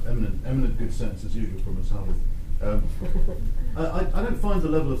all that eminent good sense as usual from us, Harvey. I don't find the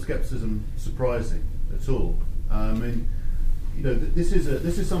level of scepticism surprising at all. I mean, this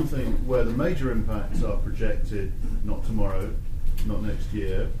is something where the major impacts are projected not tomorrow, not next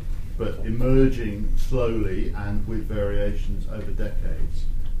year, but emerging slowly and with variations over decades,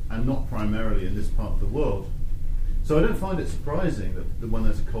 and not primarily in this part of the world. So I don't find it surprising that when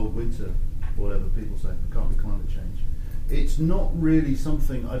there's a cold winter, or whatever people say, there can't be climate change. It's not really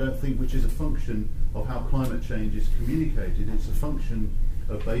something, I don't think, which is a function of how climate change is communicated. It's a function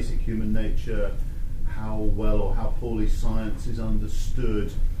of basic human nature, how well or how poorly science is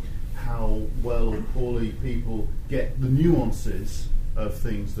understood, how well or poorly people get the nuances of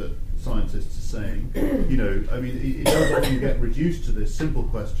things that scientists are saying. It does often get reduced to this simple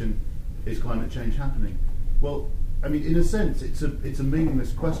question: is climate change happening? Well, I mean, in a sense, it's a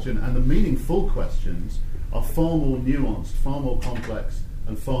meaningless question, and the meaningful questions are far more nuanced, far more complex,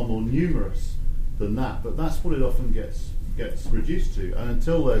 and far more numerous than that. But that's what it often gets reduced to. And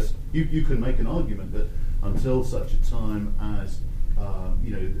until there's, you can make an argument that until such a time as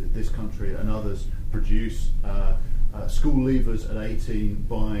this country and others produce school leavers at 18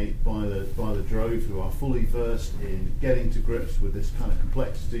 by the drove, who are fully versed in getting to grips with this kind of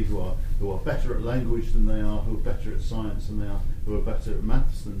complexity, who are better at language than they are, who are better at science than they are, who are better at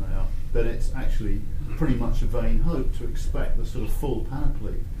maths than they are, then it's actually pretty much a vain hope to expect the sort of full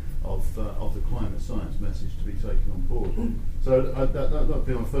panoply of the climate science message to be taken on board. So that would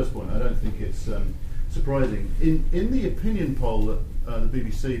be my first point. I don't think it's surprising. In the opinion poll that the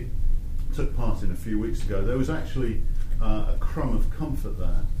BBC took part in a few weeks ago, there was actually a crumb of comfort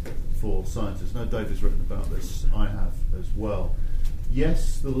there for scientists. Now, David's written about this, I have as well.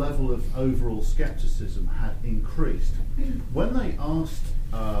 Yes, the level of overall scepticism had increased. When they asked,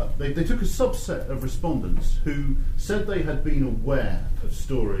 they took a subset of respondents who said they had been aware of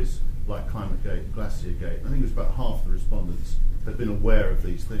stories like ClimateGate, GlacierGate. I think it was about half the respondents had been aware of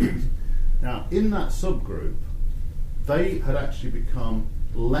these things. Now, in that subgroup, they had actually become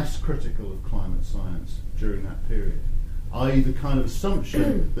less critical of climate science during that period, i.e. the kind of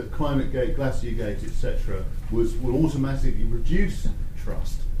assumption that ClimateGate, GlacierGate, etc. will automatically reduce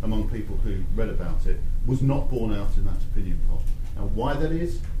trust among people who read about it was not borne out in that opinion poll. Now, why that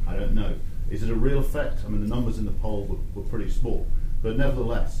is, I don't know. Is it a real effect? I mean, the numbers in the poll were pretty small, but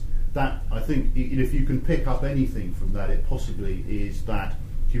nevertheless, that, I think, if you can pick up anything from that, it possibly is that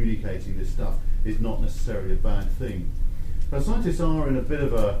communicating this stuff is not necessarily a bad thing. But scientists are in a bit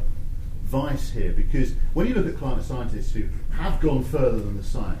of a vice here, because when you look at climate scientists who have gone further than the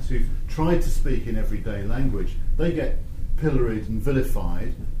science, who've tried to speak in everyday language, they get pilloried and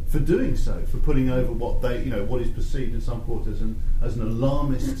vilified for doing so, for putting over what they, what is perceived in some quarters as an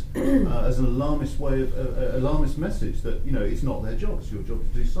alarmist, alarmist message that it's not their job. It's your job to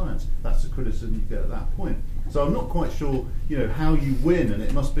do science. That's the criticism you get at that point. So I'm not quite sure, how you win, and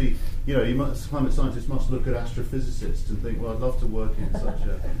it must be, climate scientists must look at astrophysicists and think, well, I'd love to work in such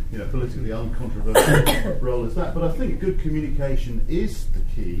a, politically uncontroversial role as that. But I think good communication is the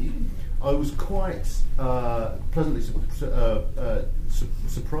key. I was quite pleasantly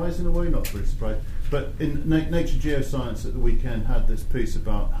surprised in a way, not very surprised, but in Nature Geoscience at the weekend had this piece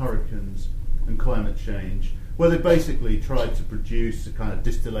about hurricanes and climate change, where they basically tried to produce a kind of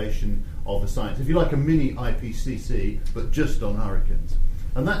distillation of the science, if you like, a mini IPCC, but just on hurricanes.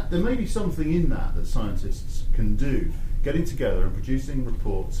 And that there may be something in that scientists can do, getting together and producing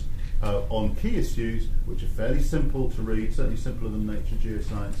reports on key issues which are fairly simple to read, certainly simpler than Nature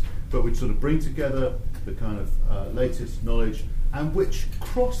Geoscience, but which sort of bring together the kind of latest knowledge and which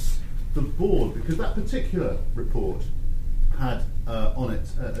cross the board, because that particular report had on it,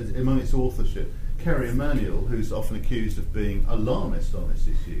 among its authorship, Kerry Emanuel, who's often accused of being alarmist on this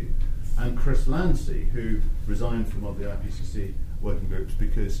issue, and Chris Landsea, who resigned from one of the IPCC working groups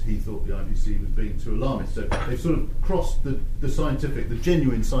because he thought the IPCC was being too alarmist. So they've sort of crossed the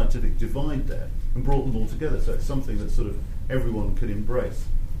genuine scientific divide there and brought them all together. So it's something that sort of everyone can embrace.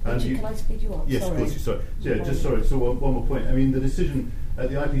 Richard, can I speed you up? Yes, sorry. of course. Sorry. Yeah, just sorry. So one more point. I mean, the decision at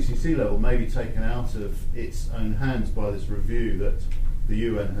the IPCC level may be taken out of its own hands by this review that the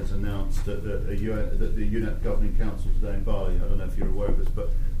UN has announced that the UNEP Governing Council today in Bali. I don't know if you're aware of this, but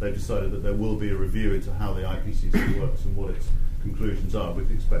they've decided that there will be a review into how the IPCC works and what its conclusions are. We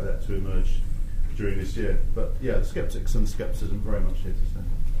can expect that to emerge during this year. But yeah, the sceptics and the scepticism very much here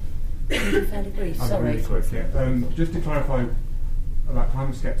to stay. Fairly brief. Sorry. Really quick, yeah. Just to clarify about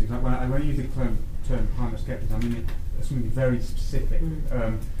climate skeptics, like when I use the term climate skeptic, I mean it's something very specific.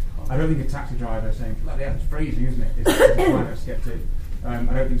 I don't think a taxi driver saying, bloody hell, it's freezing, isn't it, is a climate skeptic. I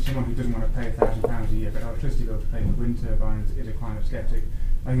don't think someone who doesn't want to pay £1,000 a year for electricity bill to pay for wind turbines is a climate skeptic.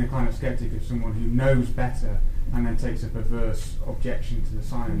 I think a climate skeptic is someone who knows better and then takes a perverse objection to the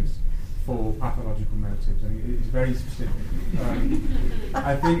science for pathological motives. I mean, it's very specific.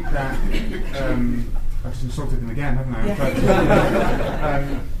 I think that I've just insulted them again, haven't I?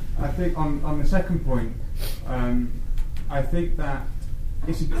 Yeah. I think on the second point, I think that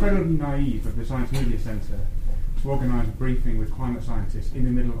it's incredibly naive of the Science Media Centre to organise a briefing with climate scientists in the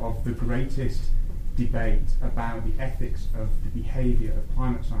middle of the greatest debate about the ethics of the behaviour of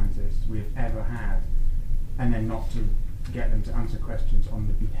climate scientists we have ever had, and then not to get them to answer questions on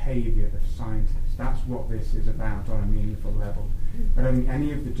the behaviour of scientists. That's what this is about on a meaningful level. I don't think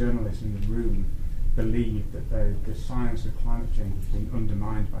any of the journalists in the room believe that the science of climate change was being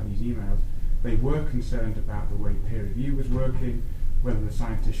undermined by these emails. They were concerned about the way peer review was working, whether the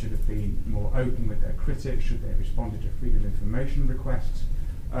scientists should have been more open with their critics, should they have responded to freedom of information requests.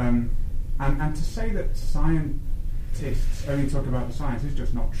 And to say that scientists only talk about the science is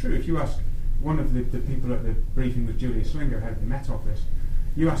just not true. If you ask one of the people at the briefing with Julia Slinger, head of the Met Office,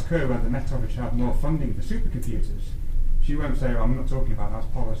 you ask her whether the Met Office should have more funding for supercomputers. She won't say, I'm not talking about that's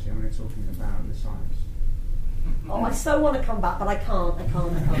policy, I'm only talking about the science. Oh, I so want to come back, but I can't.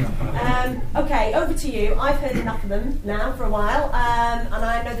 Okay, over to you. I've heard enough of them now for a while, and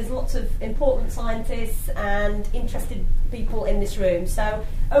I know there's lots of important scientists and interested people in this room. So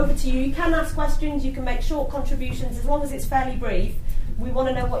over to you. You can ask questions, you can make short contributions, as long as it's fairly brief. We want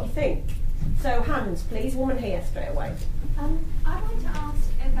to know what you think. So hands, please. Woman here, straight away. I'd like to ask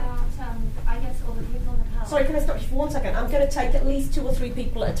about, I guess, all the people in the panel. Sorry, can I stop you for 1 second? I'm going to take at least 2 or 3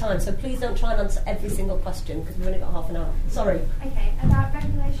 people at a time, so please don't try and answer every single question, because we've only got half an hour. Sorry. Okay, about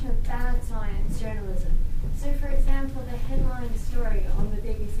regulation of bad science journalism. So, for example, the headline story on the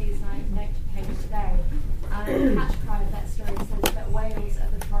BBC's Nature page today, the catch cry of that story says that whales are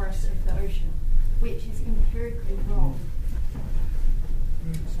the forest of the ocean, which is empirically wrong.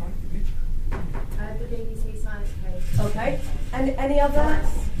 Sorry. other?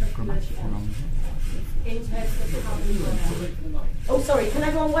 In terms of carbon. Oh, sorry, can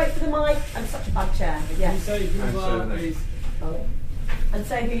everyone wait for the mic? I'm such a bad chair. Yes. Say who you are, please. Oh. And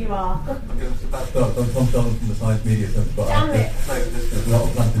say who you are. I'm Tom Donald from the Science Media Centre. But Damn it. This is not a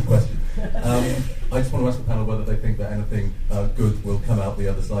planted question. I just want to ask the panel whether they think that anything good will come out the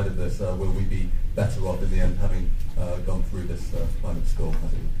other side of this. Will we be better off in the end having gone through this climate storm?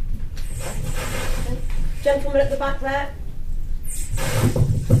 Gentleman at the back there.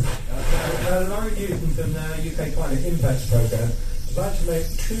 Laurie Newton from the UK Climate Impacts Programme. I'd like to make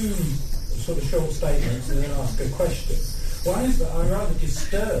two sort of short statements and then ask a question. One is that I'm rather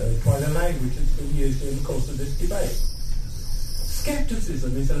disturbed by the language that's been used in the course of this debate.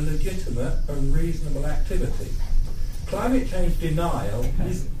 Scepticism is a legitimate and reasonable activity. Climate change denial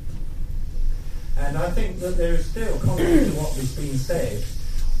isn't. And I think that there is still, contrary to what has been said,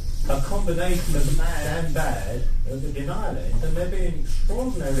 a combination of mad and bad at the denial end, and they're being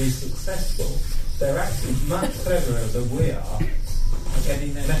extraordinarily successful. They're actually much cleverer than we are at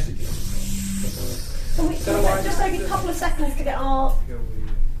getting their messages. Can we just take a couple of seconds to get our...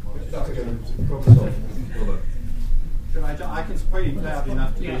 I can speak loud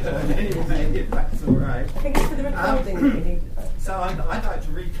enough to be heard anyway, if that's all right. I think it's for the recording. So I'd like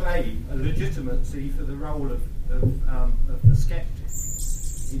to reclaim a legitimacy for the role of the skeptic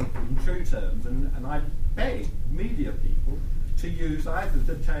in true terms, and I beg media people to use either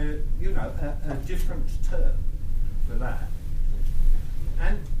a different term for that.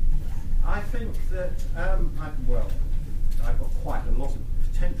 And I think that I've got quite a lot of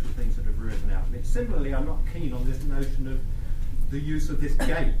potential things that have arisen out of it. Similarly, I'm not keen on this notion of the use of this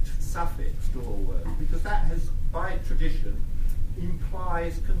gate suffix to all words, because that has, by tradition,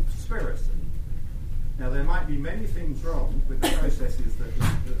 implies conspiracy. Now, there might be many things wrong with the processes that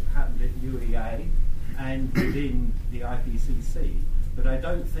happened at UEA and within the IPCC, but I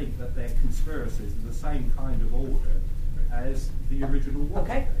don't think that they're conspiracies of the same kind of order as the original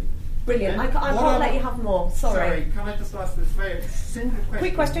Watergate. Okay. Brilliant. I can't let you have more. Sorry. Can I just ask this very simple question?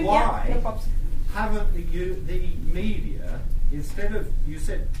 Quick question, Why yeah. No problems. haven't the media, instead of, you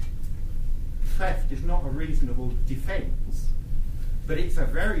said theft is not a reasonable defence, but it's a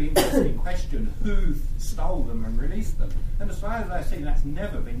very interesting question, who stole them and released them? And as far as I see, that's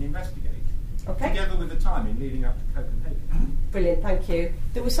never been investigated. Okay. Together with the timing leading up to Copenhagen. Brilliant, thank you.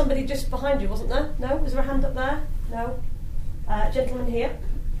 There was somebody just behind you, wasn't there? No? Was there a hand up there? No? Gentleman here.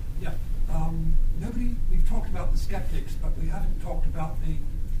 Yeah. We've talked about the skeptics, but we haven't talked about the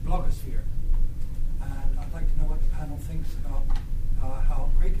blogosphere. And I'd like to know what the panel thinks about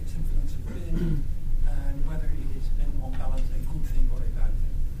how great its influence has been and whether it has been, on balance, a good thing or a bad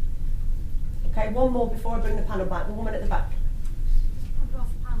thing. Okay, one more before I bring the panel back. The woman at the back. I would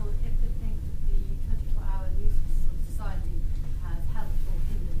ask the panel if they think that the 24-hour news of society has helped or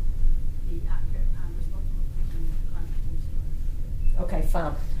hindered the accurate and responsible predicting of climate change stories. Okay,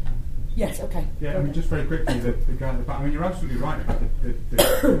 fab. Yes, okay. Yeah, I mean, just very quickly, the guy at the back, I mean, you're absolutely right about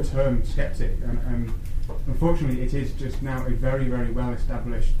the term skeptic, and unfortunately it is just now a very, very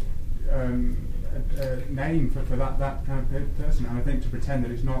well-established name for that kind of person, and I think to pretend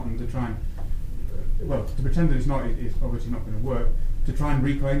that it's not and to try and, to pretend that it's not is obviously not going to work. To try and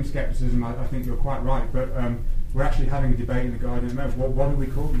reclaim scepticism, I think you're quite right, but we're actually having a debate in the Guardian at the moment. What do we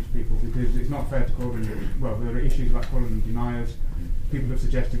call these people? Because it's not fair to call them, there are issues about calling them deniers. People have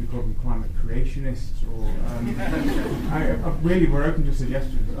suggested we call them climate creationists, or really we're open to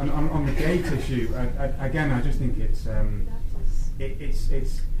suggestions. And on the gate issue, again, I just think it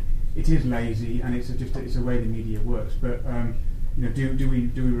is lazy, and it's a way the media works. But do we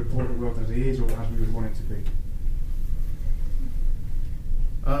report the world as it is, or as we would want it to be?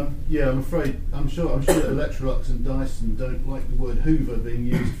 I'm sure that Electrolux and Dyson don't like the word Hoover being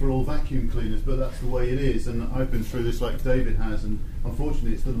used for all vacuum cleaners, but that's the way it is, and I've been through this like David has, and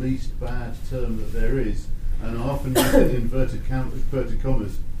unfortunately it's the least bad term that there is, and I often use it in inverted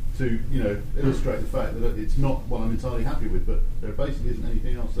commas to illustrate the fact that it's not what I'm entirely happy with, but there basically isn't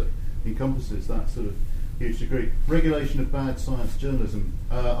anything else that encompasses that sort of huge degree. Regulation of bad science journalism.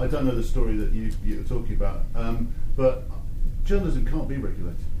 I don't know the story that you were talking about, but journalism can't be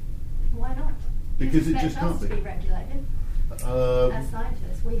regulated. Why not? Because it just can't be regulated. As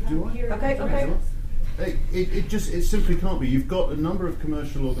scientists, we have peer It simply can't be. You've got a number of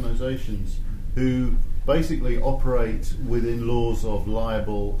commercial organisations who basically operate within laws of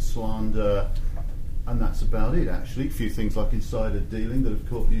libel, slander, and that's about it. Actually, a few things like insider dealing that have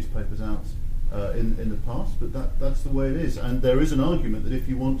caught newspapers out in the past, but that's the way it is. And there is an argument that if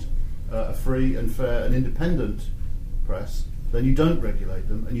you want a free and fair and independent press, then you don't regulate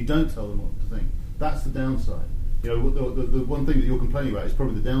them and you don't tell them what to think. That's the downside. You know, the one thing that you're complaining about is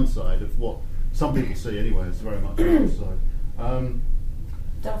probably the downside of what some people see anyway. It's very much the upside.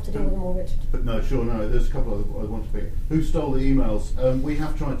 Don't have to deal with them all, Richard. But no, sure, no. There's a couple I want to pick. Who stole the emails? We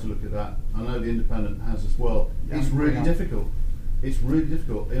have tried to look at that. I know the Independent has as well. Yeah, it's really difficult. It's really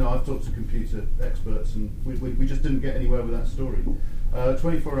difficult. You know, I've talked to computer experts, and we just didn't get anywhere with that story.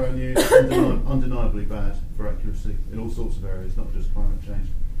 24-hour news, undeniably bad for accuracy in all sorts of areas, not just climate change.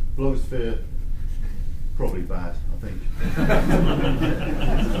 Blogosphere, probably bad, I think.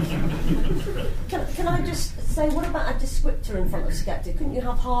 Can I just say, what about a descriptor in front of skeptic? Couldn't you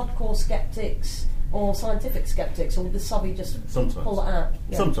have hardcore skeptics or scientific skeptics, or does Subby just pull it out?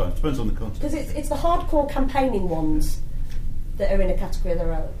 Yeah. Sometimes, depends on the context. Because it's the hardcore campaigning ones that are in a category of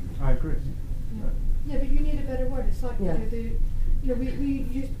their own. I agree. Yeah, but you need a better word. It's like Yeah.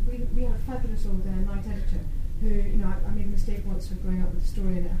 we had a fabulous old night editor who, I made a mistake once of going up with a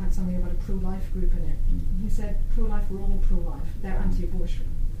story and it had something about a pro-life group in it. He said, pro-life, we're all pro-life. They're anti-abortion,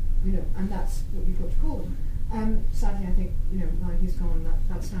 and that's what you've got to call them. Sadly, I think, now he's gone,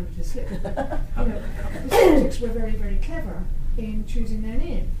 that standard has slipped. The skeptics were very, very clever in choosing their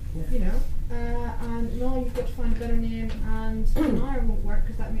name, and now you've got to find a better name, and denier won't work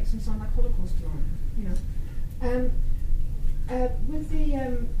because that makes them sound like Holocaust denier, with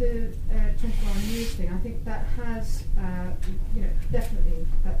the 24-hour news thing, I think that has, definitely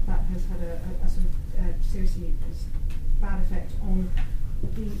that has had a sort of seriously bad effect on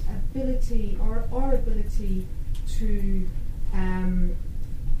the ability, or our ability to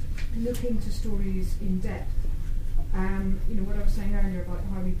look into stories in depth. What I was saying earlier about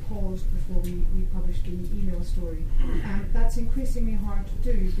how we paused before we published the email story, that's increasingly hard to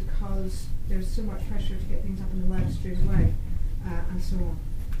do because there's so much pressure to get things up on the web straight away, and so on.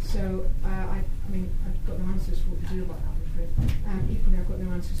 So, I've got no answers for what to do about that, I'm afraid. Equally, I've got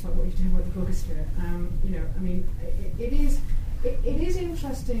no answers about what you do about the blogosphere. It is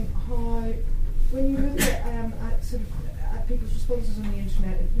interesting how, when you look at people's responses on the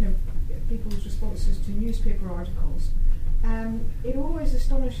internet, people's responses to newspaper articles, it always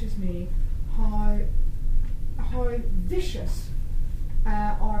astonishes me how vicious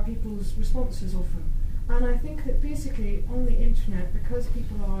are people's responses often. And I think that basically on the internet, because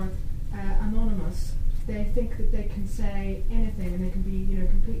people are anonymous, they think that they can say anything and they can be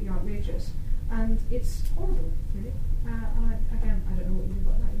completely outrageous, and it's horrible, really. Again, I don't know what you do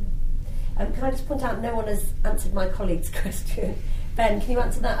about that. Can I just point out, no one has answered my colleague's question. Ben, can you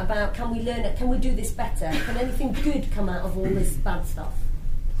answer that about, can we learn it? Can we do this better? Can anything good come out of all this bad stuff?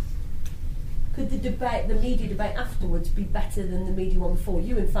 Could the media debate afterwards be better than the media one before?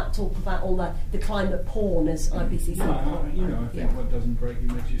 You, in fact, talk about all the climate porn, as IPCC. I think what doesn't break you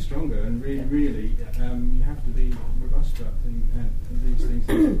makes you stronger, and really, you have to be robust about these things.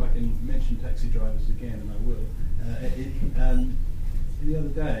 If I can mention taxi drivers again, and I will. The other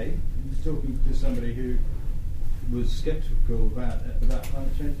day, I was talking to somebody who was sceptical about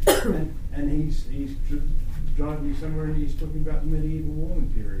climate change, and he's driving me somewhere and he's talking about the medieval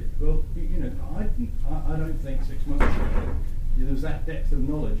warming period. Well, I don't think 6 months ago there was that depth of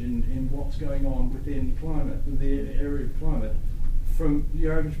knowledge in what's going on within climate, the area of climate, from the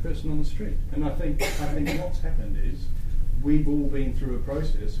average person on the street. And I think what's happened is we've all been through a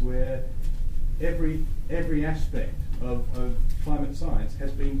process where every aspect of climate science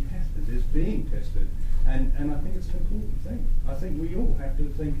has been tested, is being tested, and I think it's an important thing. I think we all have to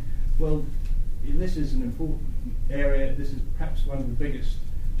think, well, this is an important area, this is perhaps one of the biggest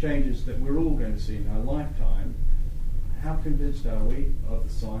changes that we're all going to see in our lifetime. How convinced are we of the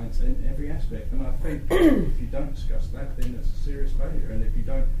science in every aspect? And I think if you don't discuss that, then it's a serious failure. And if you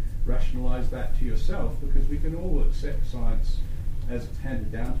don't rationalise that to yourself, because we can all accept science as it's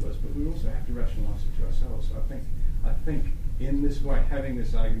handed down to us, but we also have to rationalise it to ourselves. So I think in this way, having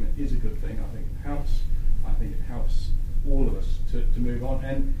this argument is a good thing. I think it helps all of us to move on.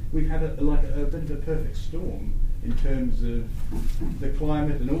 And we've had a bit of a perfect storm in terms of the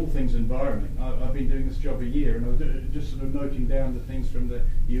climate and all things environment. I've been doing this job a year, and I was just sort of noting down the things from the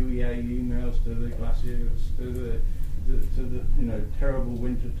UEA emails to the glaciers to the terrible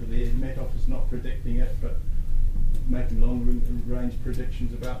winter, to the Met Office not predicting it, but making long-range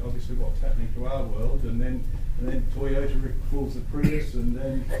predictions about obviously what's happening to our world, and then Toyota recalls the Prius, and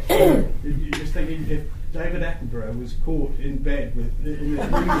then you're just thinking, if David Attenborough was caught in bed with in the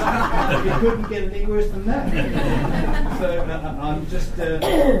news, he couldn't get any worse than that. So I'm just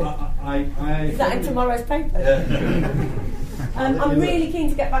is that in tomorrow's paper? I'm really keen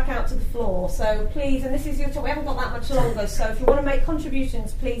to get back out to the floor, so please, and this is your talk, we haven't got that much longer, so if you want to make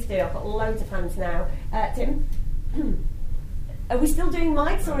contributions, please do. I've got loads of hands now. Tim? Are we still doing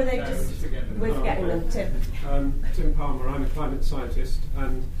mics, or are they just... We're forgetting them, Tim. Tim Palmer, I'm a climate scientist,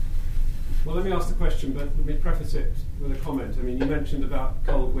 and well, let me ask the question, but let me preface it with a comment. I mean, you mentioned about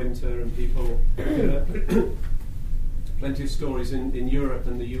cold winter and people, plenty of stories in Europe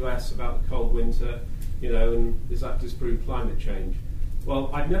and the US about the cold winter, and does that disprove climate change?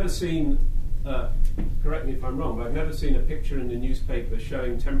 Well, I've never seen, correct me if I'm wrong, but I've never seen a picture in the newspaper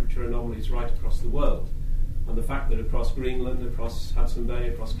showing temperature anomalies right across the world. And the fact that across Greenland, across Hudson Bay,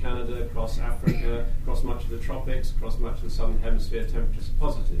 across Canada, across Africa, across much of the tropics, across much of the southern hemisphere, temperatures are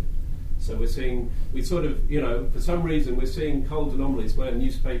positive. So for some reason, we're seeing cold anomalies where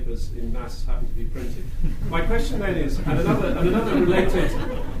newspapers in mass happen to be printed. My question then is, and another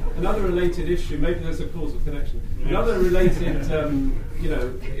related issue, maybe there's a causal connection. Another related,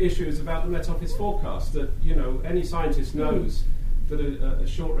 issue is about the Met Office forecast. That any scientist knows that a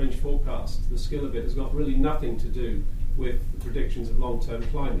short-range forecast, the skill of it, has got really nothing to do with the predictions of long-term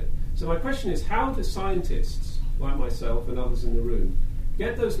climate. So my question is, how do scientists, like myself and others in the room,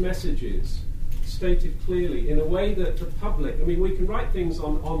 get those messages stated clearly in a way that the public... I mean, we can write things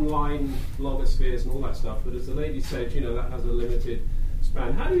on online blogospheres and all that stuff, but as the lady said, that has a limited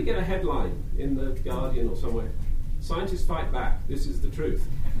span. How do you get a headline in The Guardian or somewhere? Scientists fight back, this is the truth.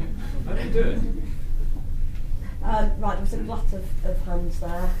 How do you do it? Right, there was a glut of hands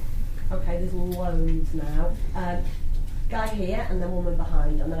there. Okay, there's loads now. Guy here, and then woman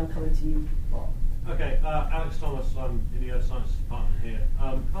behind, and then I'm coming to you, Bob. Okay, Alex Thomas, I'm in the Earth Sciences department here.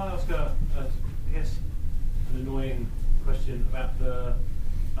 Can I ask an annoying question about the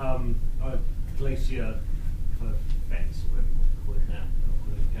glacier kind of fence, or whatever you want to call it now,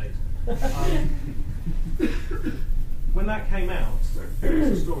 not the case. When that came out, it was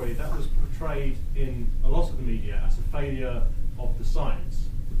a story that was portrayed in a lot of the media as a failure of the science.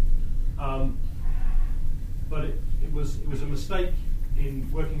 But it was a mistake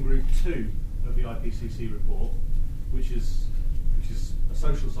in Working Group 2 of the IPCC report, which is a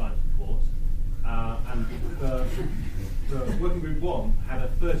social science report, and the Working Group 1 had a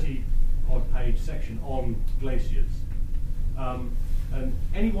 30-odd page section on glaciers. And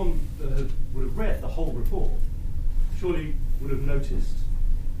anyone that would have read the whole report surely would have noticed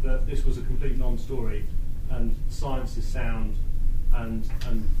that this was a complete non-story, and science is sound, and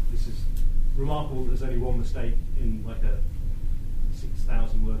this is remarkable that there's only one mistake in like a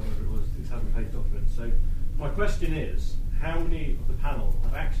 6,000 word or whatever it was, 6,000 page document. So my question is, how many of the panel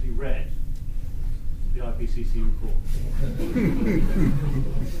have actually read the IPCC report?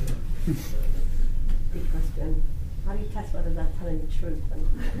 Good question. How do you test whether they're telling the truth?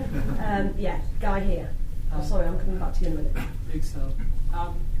 Guy here. Sorry, I'm coming back to you in a minute. Big so.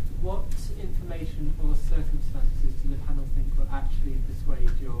 What information or circumstances do the panel think will actually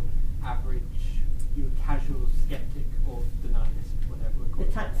persuade your casual skeptic or denialist, whatever we're calling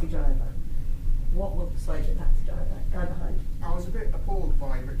The taxi driver. What will persuade the taxi driver? Guy behind. I was a bit appalled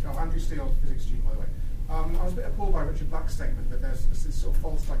by Andrew Steele, physics student, by the way. I was a bit appalled by Richard Black's statement that there's this sort of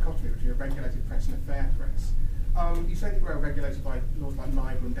false dichotomy between a regulated press and a fair press. You say that we're regulated by laws like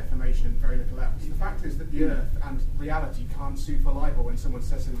libel and defamation and very little else. The fact is that the earth and reality can't sue for libel when someone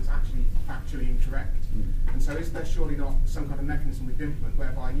says something that's actually factually incorrect. And so is there surely not some kind of mechanism we could implement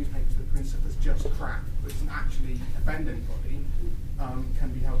whereby newspapers that print stuff that's just crap, but doesn't actually offend anybody,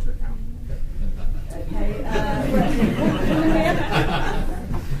 can be held to account? Okay.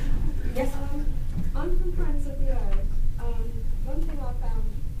 Yes? I'm from Friends of the Earth. One thing I found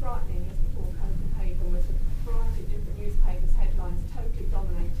frightening as the book opened paper was the variety of different newspapers' headlines totally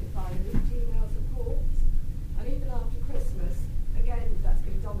dominated by the leaked emails reports. And even after Christmas, again, that's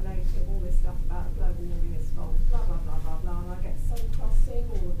been dominating all this stuff about global warming is false, blah, blah, blah, blah, blah. And I get so cross seeing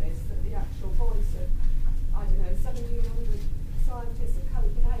all of this that the actual voice of, 1,700 scientists of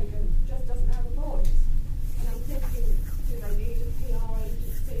Copenhagen just doesn't have a voice. And I'm thinking, do they need a PR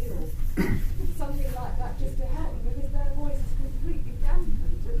agency or something like that just to help them, because their voice is completely dampened.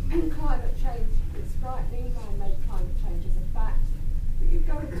 Climate change is frightening, man-made climate change is a fact, but you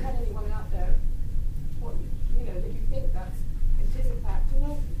go and tell anyone out there what that you think it is a fact,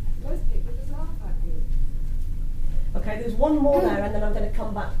 and most people just laugh at you. Okay, there's one more there, and then I'm going to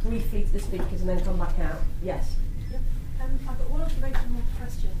come back briefly to the speakers and then come back out. Yes? I've got one observation and one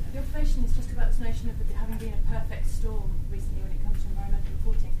question. The observation is just about this notion of it having been a perfect storm recently when it comes to environmental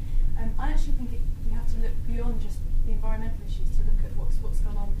reporting. I actually think we have to look beyond just the environmental issues to look at what's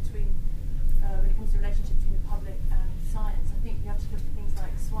gone on between when it comes to the relationship between the public and science. I think we have to look at things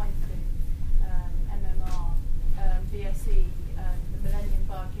like swine flu, MMR, BSE, the Millennium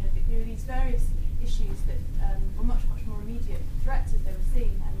Bug. These various issues that were much more immediate threats as they were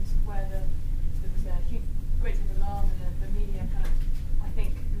seen, and where there was a huge, great deal of alarm and the media kind of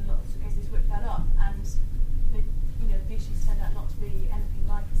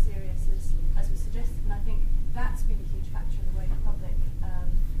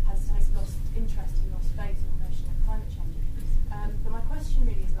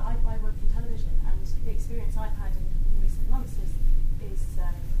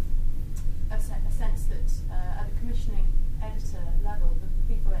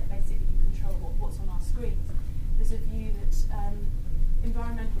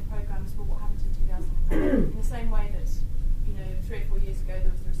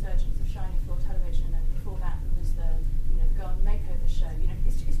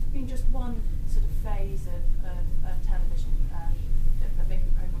one sort of phase of television, of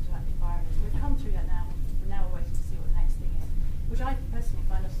making programmes about the environment. We've come through that now, and now we're waiting to see what the next thing is, which I personally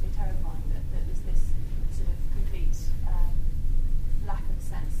find absolutely terrifying, that there's this sort of complete lack of a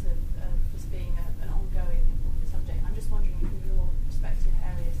sense of this being an ongoing important subject. I'm just wondering, from your respective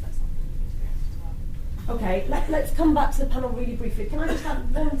areas, that's something you've experienced as well. Okay, let's come back to the panel really briefly. Can I just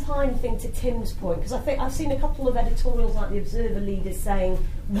add one tiny thing to Tim's point? Because I think I've seen a couple of editorials like the Observer leaders saying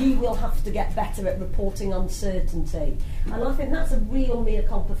we will have to get better at reporting uncertainty. And I think that's a real mea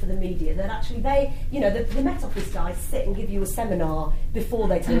culpa for the media, that actually they, the Met Office guys sit and give you a seminar before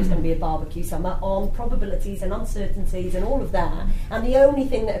they tell you it's going to be a barbecue summer on probabilities and uncertainties and all of that. And the only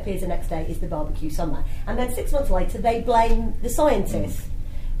thing that appears the next day is the barbecue summer. And then 6 months later, they blame the scientists.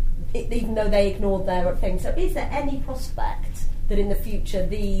 Even though they ignored their thing. So is there any prospect that in the future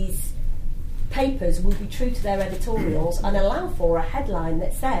these papers will be true to their editorials and allow for a headline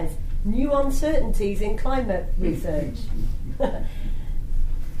that says new uncertainties in climate research?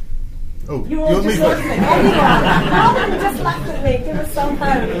 Oh, you're all just laughing. Anyone? Rather than just laugh at me, give us some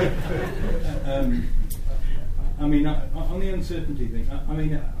hope. I mean, on the uncertainty thing,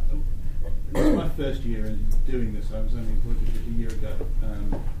 this is my first year in doing this. I was only employed a year ago.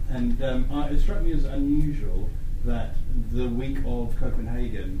 It struck me as unusual that the week of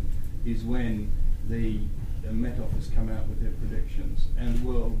Copenhagen is when the Met Office come out with their predictions, and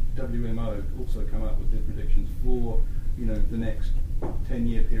WMO also come out with their predictions for the next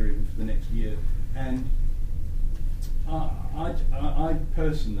 10-year period and for the next year. And I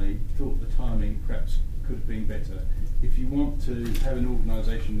personally thought the timing perhaps could have been better. If you want to have an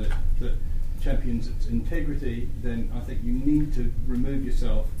organisation that champions its integrity, then I think you need to remove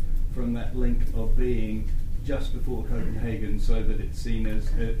yourself from that link of being just before Copenhagen, so that it's seen as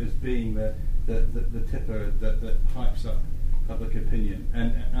being the tipper that hypes up public opinion.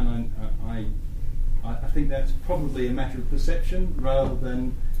 And I think that's probably a matter of perception rather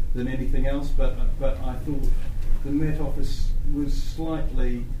than anything else. But I thought the Met Office was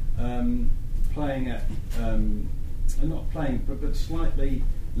slightly playing at not playing, but slightly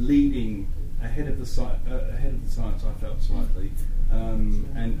leading ahead of the science. I felt slightly,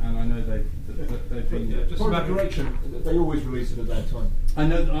 and I know they've been just about direction. They always release it at that time. I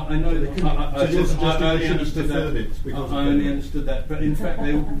know that. I understood that. I only understood that, but in fact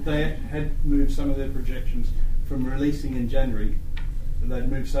they had moved some of their projections from releasing in January.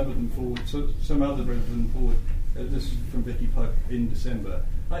 They'd moved some of them forward, some other of them forward. This is from Vicky Pope in December.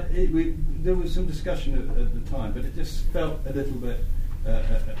 There was some discussion at the time, but it just felt a little bit. A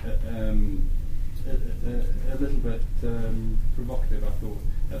little bit provocative, I thought,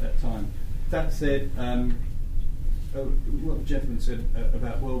 at that time. That said, what the gentleman said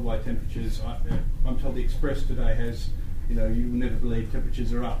about worldwide temperatures, I'm told the Express today has, you will never believe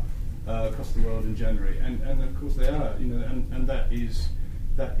temperatures are up across the world in January, and of course they are, and that is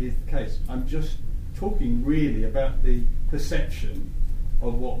the case. I'm just talking really about the perception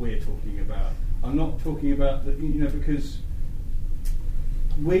of what we're talking about. I'm not talking about because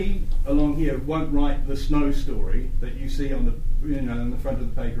we along here won't write the snow story that you see on the front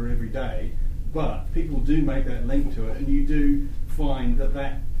of the paper every day, but people do make that link to it, and you do find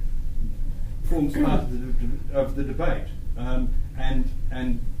that forms part of the debate,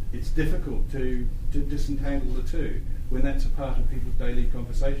 and it's difficult to disentangle the two when that's a part of people's daily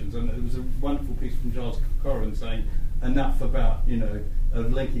conversations. And there was a wonderful piece from Giles Corran saying enough about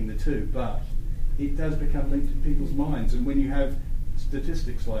of linking the two, but it does become linked in people's minds, and when you have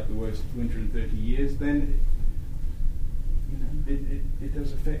statistics like the worst winter in 30 years, then it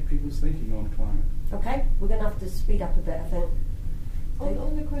does affect people's thinking on climate. Okay, we're going to have to speed up a bit, I think.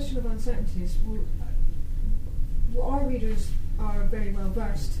 On the question of uncertainties, our readers are very well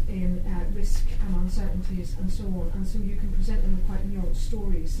versed in risk and uncertainties and so on, and so you can present them with quite nuanced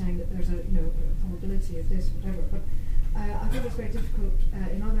stories saying that there's a probability of this, whatever. But I think it's very difficult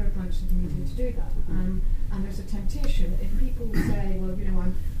in other branches of the media to do that, and there's a temptation if people say, well,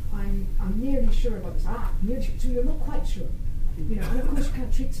 I'm nearly sure about this. Nearly sure. So you're not quite sure, and of course you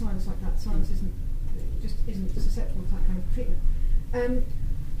can't treat science like that. Science isn't susceptible to that kind of treatment.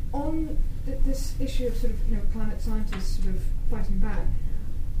 On this issue of sort of climate scientists sort of fighting back.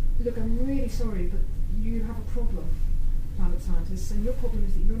 Look, I'm really sorry, but you have a problem, climate scientists, and your problem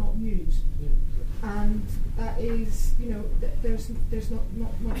is that you're not news. Yeah. And that is, there's not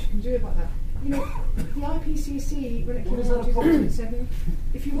much you can do about that. The IPCC, when it came out in 2007,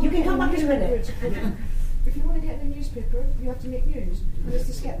 if you want to come back in a minute. If you want to get in the newspaper, you have to make news. And it's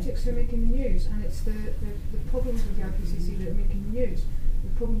the skeptics who are making the news, and it's the problems with the IPCC that are making the news, the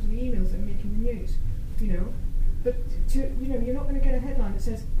problems with the emails that are making the news. But you're not going to get a headline that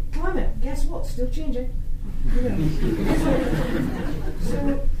says, "Climate, guess what? Still changing." You know. So,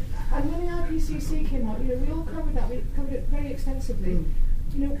 and when the IPCC came out, we all covered that. We covered it very extensively.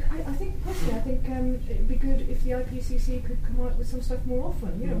 I think it'd be good if the IPCC could come out with some stuff more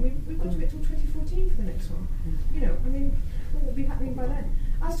often. We've got to wait till 2014 for the next one. What will be happening by then?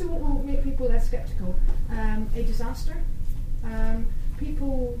 As to what will make people less sceptical, a disaster.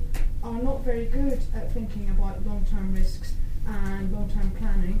 People are not very good at thinking about long-term risks and long-term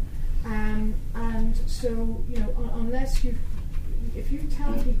planning, and so unless if you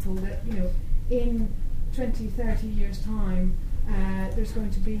tell people that in 20, 30 years' time there's going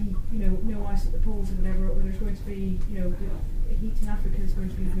to be no ice at the poles or whatever, or there's going to be the heat in Africa is going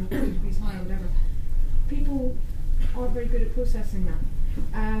to be 50 degrees higher or whatever, people aren't very good at processing that,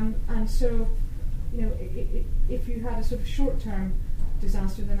 and so if you had a sort of short-term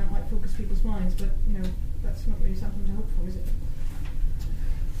disaster, then that might focus people's minds, but that's not really something to hope for, is it?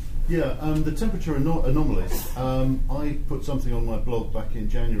 Yeah, the temperature anomalies. I put something on my blog back in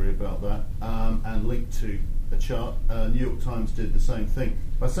January about that, and linked to a chart. New York Times did the same thing.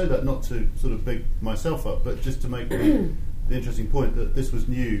 I say that not to sort of big myself up, but just to make the interesting point that this was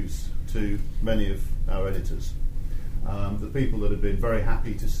news to many of our editors. The people that have been very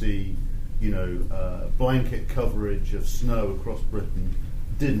happy to see, blanket coverage of snow across Britain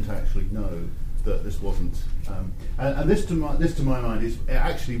didn't actually know that this wasn't. And this to my mind, is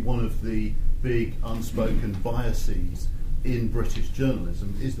actually one of the big unspoken biases in British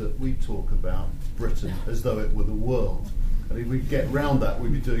journalism, is that we talk about Britain as though it were the world. And if we get round that,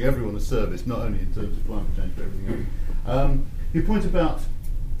 we'd be doing everyone a service, not only in terms of climate change, but everything else. Your point about,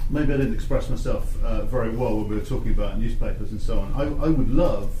 maybe I didn't express myself very well when we were talking about newspapers and so on. I would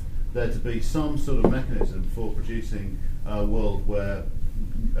love there to be some sort of mechanism for producing a world where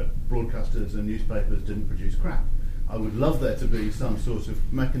broadcasters and newspapers didn't produce crap. I would love there to be some sort of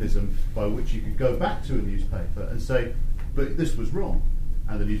mechanism by which you could go back to a newspaper and say, but this was wrong,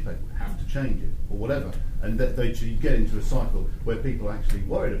 and the newspaper would have to change it, or whatever. And that they should get into a cycle where people are actually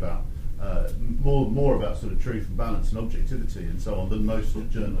worried about more about sort of truth and balance and objectivity and so on than most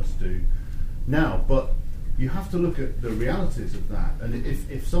journalists do now. But you have to look at the realities of that. And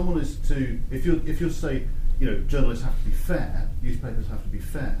if someone is to, if you're say, journalists have to be fair, newspapers have to be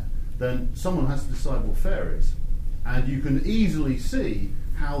fair, then someone has to decide what fair is. And you can easily see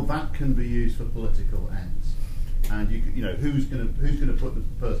how that can be used for political ends. And who's going to put the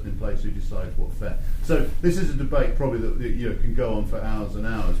person in place who decides what's fair. So this is a debate probably that can go on for hours and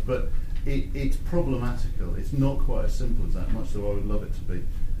hours, but it's problematical. It's not quite as simple as that, much so I would love it to be.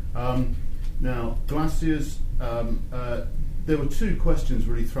 Now, glaciers, there were two questions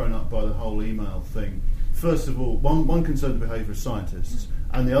really thrown up by the whole email thing. First of all, one concerned the behaviour of scientists,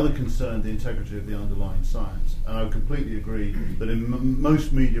 and the other concerned the integrity of the underlying science. And I would completely agree that in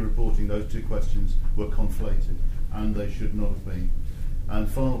most media reporting, those two questions were conflated, and they should not have been. And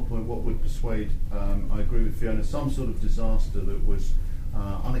final point, what would persuade, I agree with Fiona, some sort of disaster that was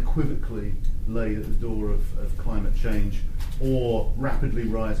unequivocally laid at the door of climate change, or rapidly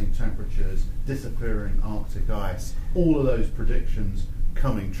rising temperatures, disappearing Arctic ice, all of those predictions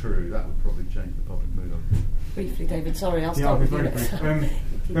coming true, that would probably change the public mood. Briefly, David, sorry, I'll I'll start be with you very next. brief.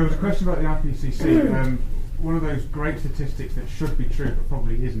 There was a question about the IPCC. One of those great statistics that should be true but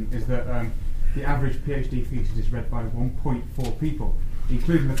probably isn't is that the average PhD thesis is read by 1.4 people,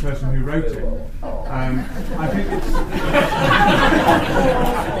 including the person who wrote it. I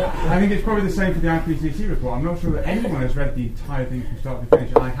think it's probably the same for the IPCC report. I'm not sure that anyone has read the entire thing from start to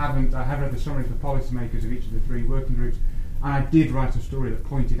finish. I have read the summaries of the policymakers of each of the three working groups, and I did write a story that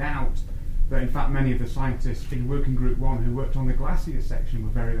pointed out that in fact many of the scientists in Working Group 1 who worked on the glacier section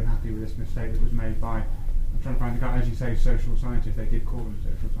were very unhappy with this mistake that was made by, I'm trying to find the guy, as you say, social scientists. They did call them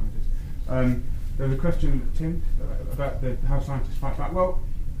social scientists. There was a question, Tim, about how scientists fight back. Well,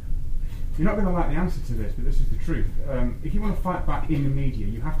 you're not going to like the answer to this, but this is the truth. If you want to fight back in the media,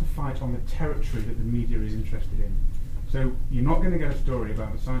 you have to fight on the territory that the media is interested in. So you're not going to get a story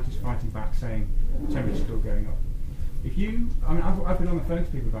about the scientists fighting back saying the temperature's still going up. I've been on the phone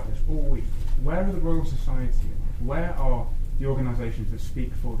to people about this all week. Where are the Royal Society? Where are the organisations that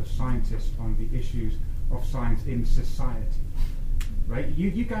speak for the scientists on the issues of science in society? Right?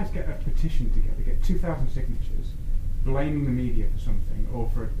 You guys get a petition together, get 2,000 signatures, blaming the media for something, or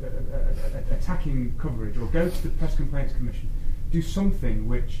for attacking coverage, or go to the Press Complaints Commission. Do something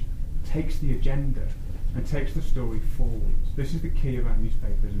which takes the agenda and takes the story forward. This is the key about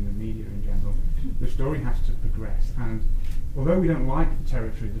newspapers and the media in general. The story has to progress, and although we don't like the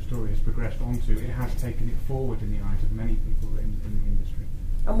territory the story has progressed onto, it has taken it forward in the eyes of many people in the industry.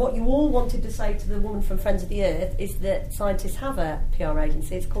 And what you all wanted to say to the woman from Friends of the Earth is that scientists have a PR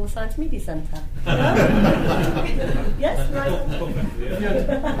agency. It's called the Science Media Centre. Yes, right.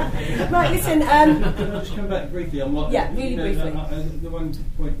 Right, listen. Can I just come back briefly on what? Yeah, really briefly. The one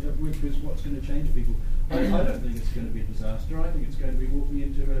point which was what's going to change people. I don't think it's going to be a disaster. I think it's going to be walking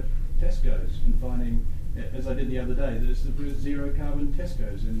into a Tesco's and finding, as I did the other day, there's zero carbon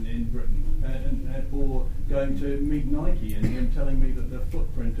Tesco's in Britain, or going to meet Nike and telling me that the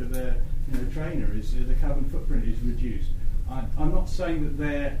footprint of their trainer is the carbon footprint is reduced. I'm not saying that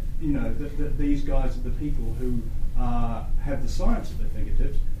they're that these guys are the people who have the science at their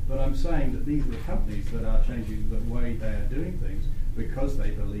fingertips, but I'm saying that these are the companies that are changing the way they are doing things because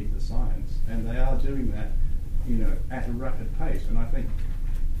they believe the science, and they are doing that at a rapid pace. And I think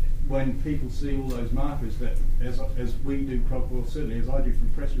when people see all those markers that, as we do, well, certainly as I do from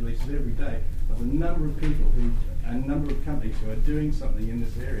press releases every day, of a number of people a number of companies who are doing something in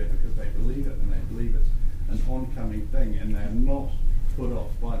this area because they believe it and they believe it's an oncoming thing, and they're not put off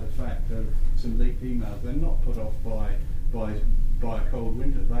by the fact of some leaked emails. They're not put off by a cold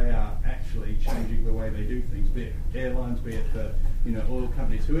winter. They are actually changing the way they do things, be it airlines, be it oil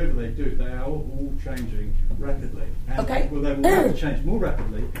companies, whoever they do, they are all changing rapidly. And Okay. Well, they will have to change more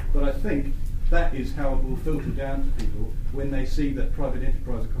rapidly, but I think that is how it will filter down to people when they see that private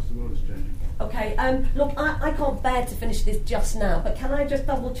enterprise across the world is changing. Okay, look, I can't bear to finish this just now, but can I just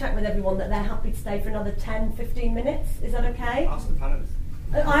double check with everyone that they're happy to stay for another 10, 15 minutes? Is that okay? Ask the panellists.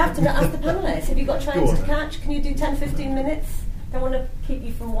 I have to ask the panellists. Have you got trains to catch? Can you do 10, 15 minutes? Don't want to keep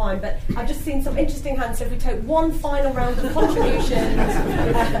you from wine, but I've just seen some interesting hands. So if we take one final round of contributions,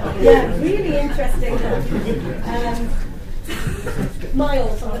 yeah, really interesting.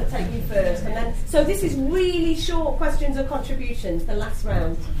 Miles, I'm going to take you first, and then. So this is really short questions or contributions. The last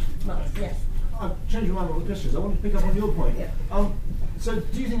round. Miles, yes. I've changed my mind on the questions. I want to pick up on your point. Yeah. So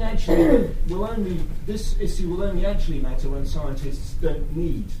do you think actually this issue will only actually matter when scientists don't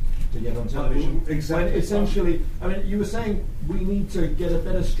need to get on television? Exactly. When essentially, I mean, you were saying we need to get a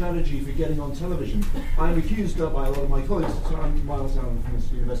better strategy for getting on television. I'm accused by a lot of my colleagues, so I'm Miles Allen from this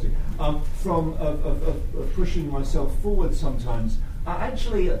university, from pushing myself forward sometimes.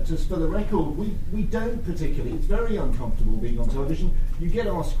 Actually, just for the record, we don't particularly. It's very uncomfortable being on television. You get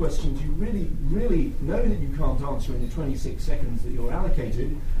asked questions you really, really know that you can't answer in the 26 seconds that you're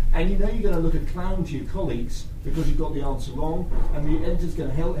allocated, and you know you're going to look a clown to your colleagues because you've got the answer wrong, and the editor's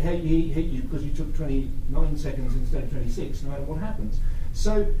going to hate you because you took 29 seconds instead of 26, no matter what happens.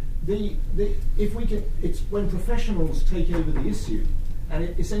 So if we can, it's when professionals take over the issue, and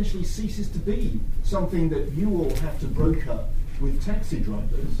it essentially ceases to be something that you all have to broker with taxi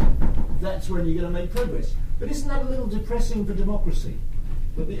drivers, that's when you're going to make progress. But isn't that a little depressing for democracy?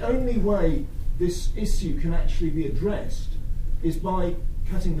 That the only way this issue can actually be addressed is by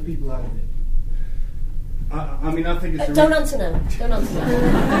cutting the people out of it? I mean, I think it's... Don't answer now. Don't answer now.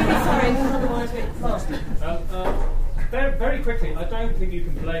 Really sorry, otherwise Very, very quickly, I don't think you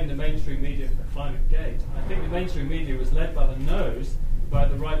can blame the mainstream media for ClimateGate. I think the mainstream media was led by the nose by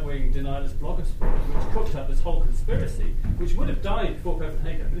the right-wing denialist blogosphere, which cooked up this whole conspiracy, which would have died before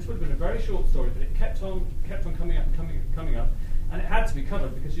Copenhagen. This would have been a very short story, but it kept on coming up and coming up, and it had to be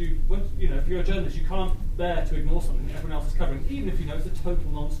covered because if you're a journalist, you can't bear to ignore something that everyone else is covering, even if you know it's a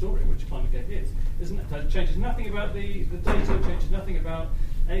total non-story, which ClimateGate is. It changes nothing about the data, it changes nothing about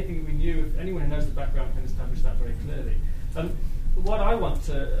anything that we knew. If anyone who knows the background can establish that very clearly. What I want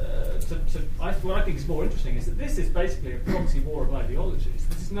what I think is more interesting is that this is basically a proxy war of ideologies.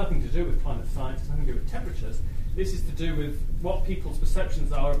 This is nothing to do with climate science, it's nothing to do with temperatures. This is to do with what people's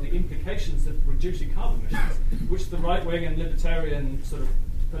perceptions are of the implications of reducing carbon emissions, which the right wing and libertarian sort of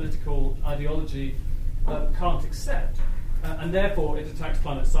political ideology can't accept. And therefore it attacks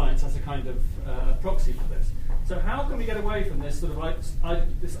climate science as a kind of proxy for this. So how can we get away from this sort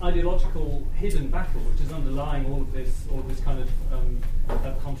of this ideological hidden battle which is underlying all of this kind of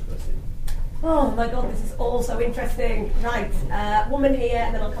controversy? Oh my God, this is all so interesting. Right, woman here,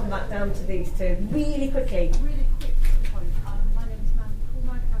 and then I'll come back down to these two. Really quickly. Really quick point. My name is Amanda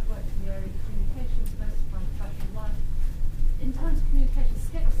Cormack. I've worked in the area of communications most of my professional life. In terms of communication,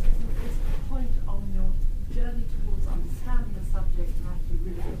 skepticism is the point on your journey towards understanding the subject and actually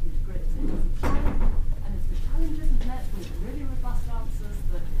really getting to grips. It is a challenge, and if the challenge isn't met with really robust answers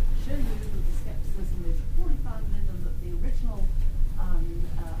that show you that the skepticism is fully founded in and that the original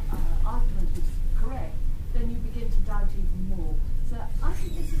argument is correct, then you begin to doubt even more. So I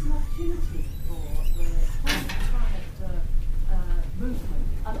think this is an opportunity for the climate movement,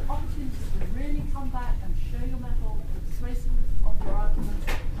 an opportunity to really come back and show your mettle, the persuasiveness of your arguments,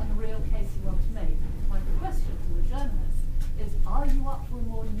 and the real case you want to make. My question to the journalists is, are you up for a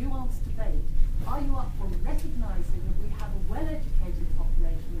more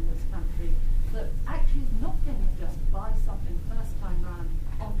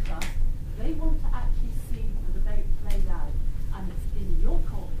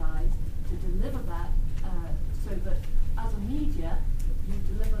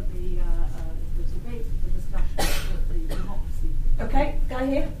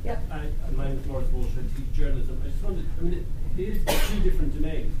here? Yep. My name is Morris Walsh. I teach journalism. I just wondered, it is two different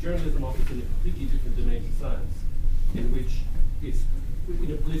domains. Journalism operates in a completely different domain to science, in which it's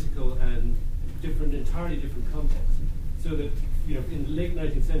in a political and entirely different context. So that, in the late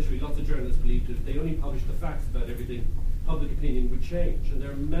 19th century, lots of journalists believed that if they only published the facts about everything, public opinion would change. And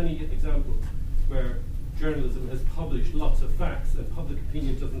there are many examples where journalism has published lots of facts and public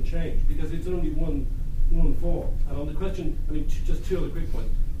opinion doesn't change because it's only one form. And on the question, just two other quick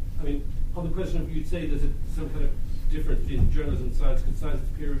points. On the question of you'd say there's some kind of difference between journalism and science because science is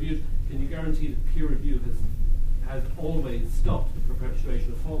peer reviewed, can you guarantee that peer review has always stopped the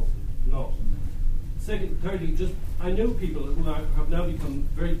perpetuation of falsehood? Not. Thirdly, I know people who have now become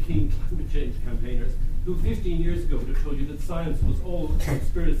very keen climate change campaigners who 15 years ago would have told you that science was all a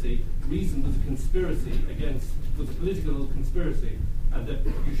conspiracy, reason was a conspiracy was a political conspiracy, and that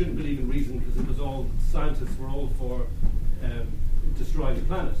you shouldn't believe in reason because it was all, scientists were all for destroying the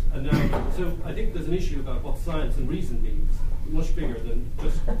planet. And now, so I think there's an issue about what science and reason means, much bigger than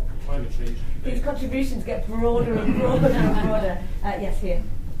just climate change. These contributions get broader and broader and broader. Yes, here.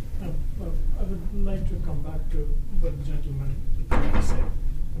 Well, I would like to come back to what the gentleman said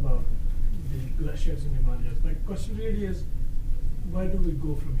about the glaciers in Himalayas. My question really is, where do we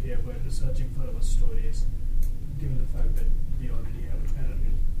go from here by researching for our stories, given the fact that we already have error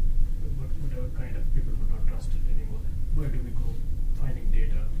in whatever kind of people would not trust it anymore? Where do we go finding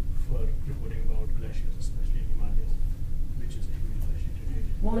data for reporting about glaciers, especially in Himalayas, which is a huge glaciated area?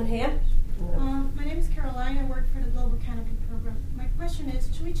 Woman here. My name is Caroline. I work for the Global Canopy Program. My question is,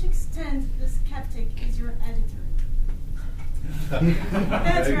 to which extent the skeptic is your editor?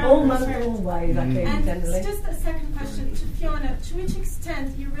 That's almost always, I think, and generally. Just a second question to Fiona. To which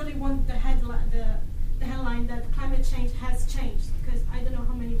extent you really want the headline that climate change has changed? Because I don't know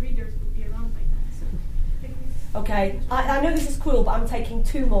how many readers would be around by then. So. Okay, I know this is cruel, but I'm taking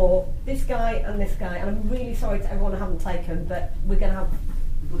two more. This guy, and I'm really sorry to everyone I haven't taken, but we're going to have...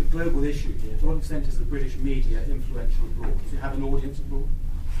 We've got a global issue here. To what extent is the British media influential abroad? Does it have an audience abroad?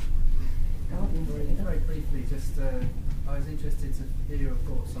 Very briefly, I was interested to hear your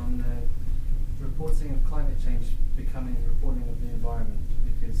thoughts on reporting of climate change becoming reporting of the environment,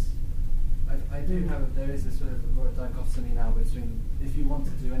 because there is a sort of a dichotomy now between, if you want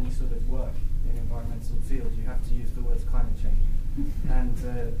to do any sort of work in environmental field, you have to use the words climate change. And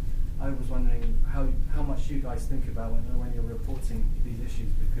I was wondering how much you guys think about when you're reporting these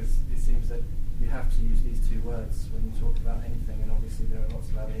issues, because it seems that you have to use these two words when you talk about anything, and obviously there are lots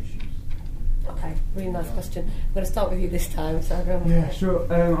of other issues. Okay, really nice question. I'm going to start with you this time. So go on. Yeah,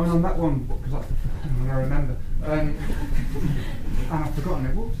 sure. On that one, because that's the one I remember. And I've forgotten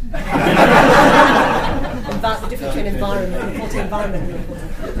it. Whoops. About the difference between environment, reporting environment and reporting.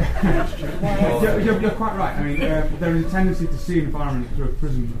 You're quite right. There is a tendency to see environment through a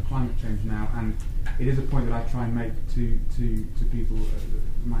prism of climate change now, and it is a point that I try and make to people,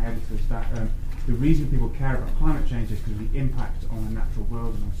 my editors, that the reason people care about climate change is because of the impact on the natural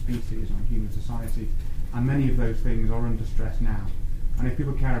world and on species, on human society, and many of those things are under stress now. And if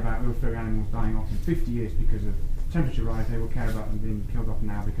people care about wilful animals dying off in 50 years because of temperature rise, they will care about them being killed off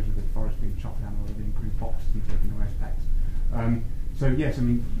now because of the forest being chopped down or being put in boxes and taken away as pets. So yes,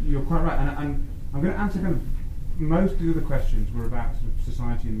 you're quite right. And I'm going to answer kind of most of the other questions were about sort of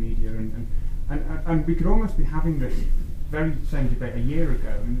society and media, and we could almost be having this very same debate a year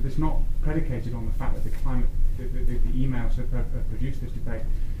ago. It's not predicated on the fact that the emails have produced this debate.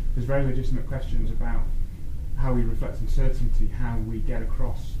 There's very legitimate questions about how we reflect uncertainty, how we get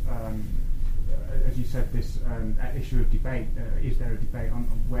across, as you said, this issue of debate. Is there a debate? On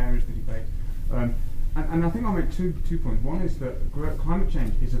where is the debate? And I think I'll make two points. One is that climate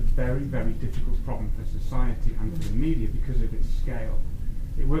change is a very, very difficult problem for society and for the media because of its scale.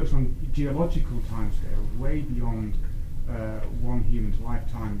 It works on geological timescales, way beyond one human's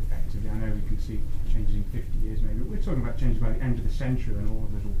lifetime, effectively. I know we can see changes in 50 years maybe, but we're talking about changes by the end of the century and all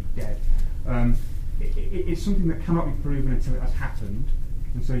of us will be dead. It's something that cannot be proven until it has happened,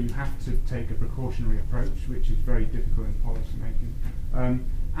 and so you have to take a precautionary approach, which is very difficult in policy making.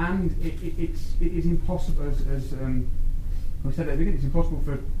 And it is impossible, as we said at the beginning, it's impossible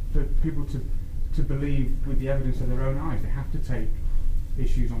for people to believe with the evidence of their own eyes. They have to take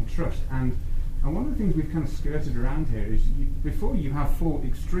issues on trust. And one of the things we've kind of skirted around here is before you have four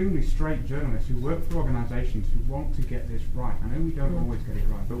extremely straight journalists who work for organisations who want to get this right. I know we don't always get it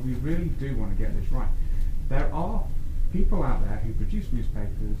right, but we really do want to get this right. There are people out there who produce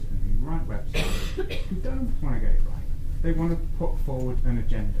newspapers and who write websites who don't want to get it right. They want to put forward an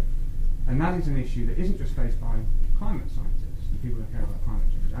agenda. And that is an issue that isn't just faced by climate scientists, the people who care about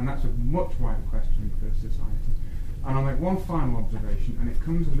climate change. And that's a much wider question for society. And I'll make one final observation, and it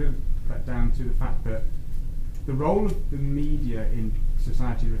comes a little bit down to the fact that the role of the media in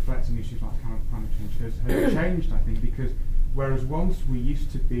society reflecting issues like climate change has changed, I think, because whereas once we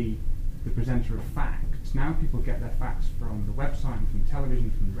used to be the presenter of facts, now people get their facts from the website and from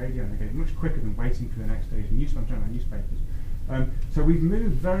television, from the radio, and they get it much quicker than waiting for the next day's newspapers. So we've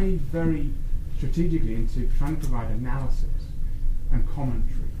moved very, very strategically into trying to provide analysis and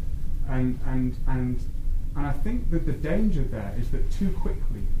commentary. And I think that the danger there is that too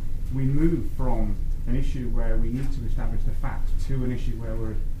quickly we move from an issue where we need to establish the facts to an issue where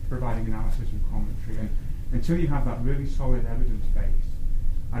we're providing analysis and commentary. And until you have that really solid evidence base,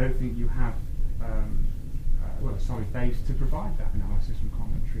 I don't think you have a solid base to provide that analysis and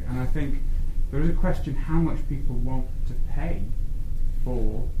commentary. And I think there is a question how much people want to pay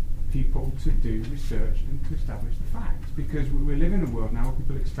for people to do research and to establish the facts, because we live in a world now where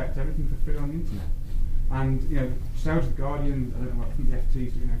people expect everything for free on the internet. And the sales of the Guardian, I don't know, I think the FT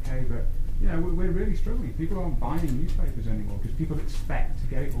is doing okay, but we're really struggling. People aren't buying newspapers anymore because people expect to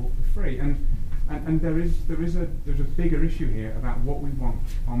get it all for free. And there's a bigger issue here about what we want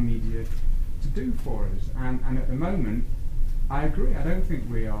our media to do for us. And at the moment, I agree. I don't think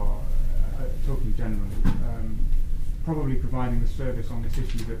we are, talking generally, probably providing the service on this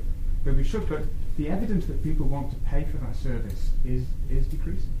issue that we should. But the evidence that people want to pay for that service is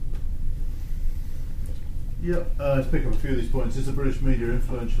decreasing. Yeah, to pick up a few of these points, is the British media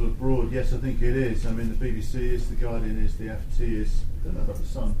influential abroad? Yes, I think it is. I mean, the BBC is, the Guardian is, the FT is, I don't know about the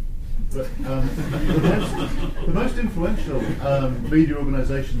Sun. But the most influential media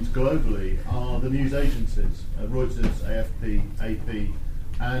organisations globally are the news agencies, Reuters, AFP, AP,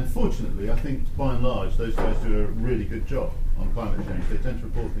 and fortunately, I think by and large, those guys do a really good job on climate change. They tend to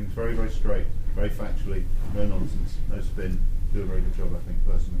report things very, very straight, very factually, no nonsense, no spin, do a very good job, I think,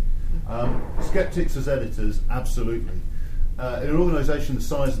 personally. Skeptics as editors, absolutely. In an organisation the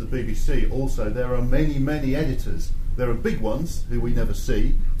size of the BBC, also, there are many, many editors. There are big ones who we never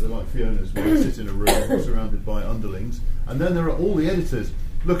see. They're like Fiona's, where they sit in a room surrounded by underlings. And then there are all the editors.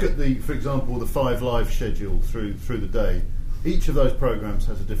 Look at for example, the 5 Live schedule through the day. Each of those programmes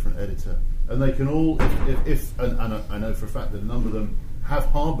has a different editor, and they can all, if I know for a fact that a number of them have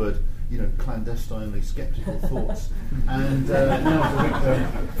harboured, clandestinely sceptical thoughts. And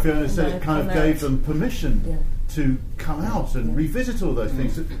now Fiona said it kind of gave them permission to come out and revisit all those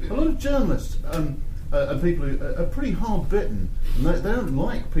things. A lot of journalists and people who are pretty hard bitten, and they don't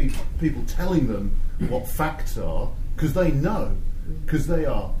like people telling them what facts are, because they know, because they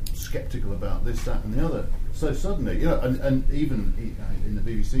are sceptical about this, that, and the other. So suddenly, and even in the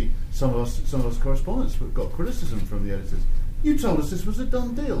BBC, some of us correspondents got criticism from the editors. You told us this was a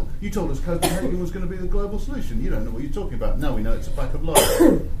done deal. You told us Copenhagen was going to be the global solution. You don't know what you're talking about. Now we know it's a pack of lies.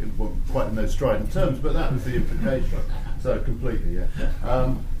 It wasn't quite in those strident terms, but that was the implication. So completely, yeah.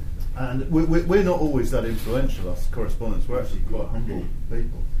 And we're not always that influential, us correspondents. We're actually quite humble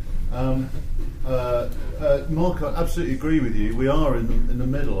people. Mark, I absolutely agree with you. We are in the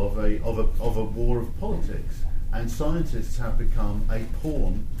middle of a war of politics, and scientists have become a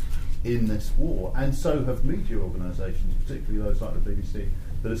pawn in this war, and so have media organisations, particularly those like the BBC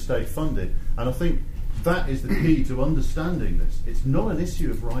that are state funded. And I think that is the key to understanding this. It's not an issue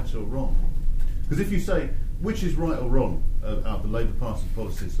of right or wrong, because if you say which is right or wrong out of the Labour Party's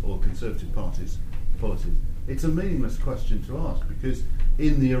policies or the Conservative Party's policies, it's a meaningless question to ask, because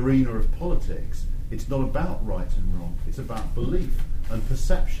in the arena of politics, it's not about right and wrong. It's about belief and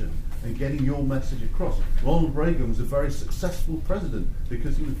perception and getting your message across. Ronald Reagan was a very successful president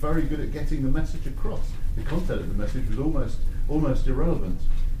because he was very good at getting the message across. The content of the message was almost irrelevant.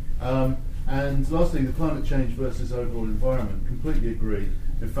 And lastly, the climate change versus overall environment. Completely agree.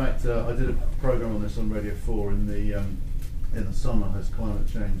 In fact, I did a programme on this on Radio 4 in the summer as climate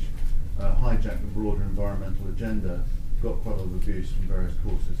change hijacked the broader environmental agenda. Got quite a lot of abuse from various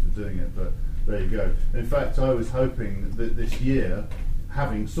courses for doing it, but there you go. In fact, I was hoping that this year,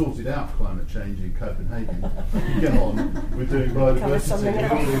 having sorted out climate change in Copenhagen, I could get on with doing biodiversity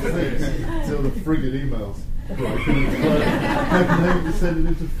and all these things until the frigging emails. Copenhagen descended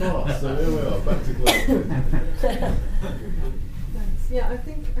into farce, so there we are, back to global. Thanks. Yeah, I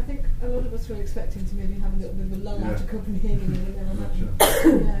think a lot of us were expecting to maybe have a little bit of a lull after Copenhagen, and it never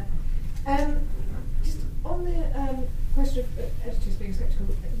happened. Just on the question of editors being sceptical,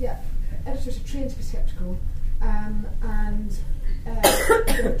 editors are trained to be sceptical, and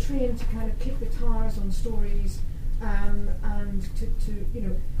they're trained to kind of kick the tires on stories, and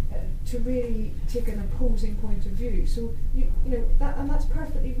to really take an opposing point of view. So that's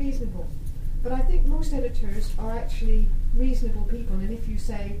perfectly reasonable. But I think most editors are actually reasonable people, and if you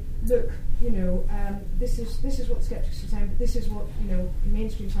say, look, this is what skeptics are saying, but this is what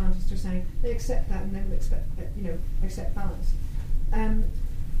mainstream scientists are saying, they accept that, and they will accept balance.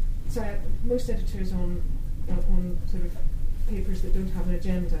 So most editors on sort of papers that don't have an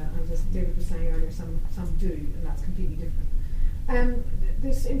agenda, and as David was saying earlier, some do, and that's completely different.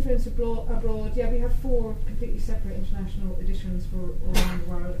 This influence abroad, we have 4 completely separate international editions for all around the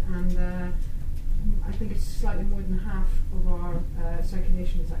world, and I think it's slightly more than half of our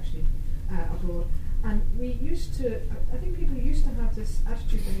circulation is actually abroad. And I think people used to have this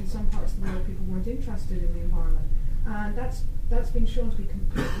attitude that in some parts of the world people weren't interested in the environment, and that's been shown to be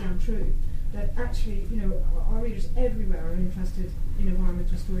completely untrue. That actually, our readers everywhere are interested in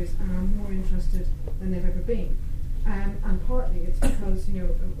environmental stories and are more interested than they've ever been. And partly it's because,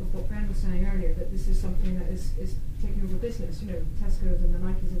 of what Ben was saying earlier, that this is something that is taking over business, Tesco's and the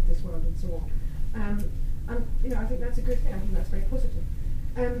Nikes of this world and so on. And I think that's a good thing. I think that's very positive.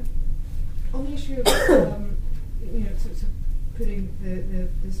 On the issue of putting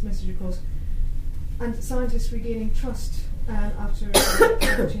this message across, and scientists regaining trust after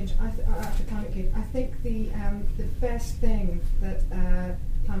climate change, after ClimateGate, I think the best thing that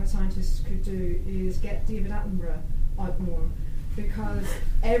climate scientists could do is get David Attenborough out more, because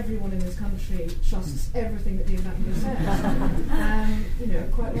everyone in this country trusts everything that David Attenborough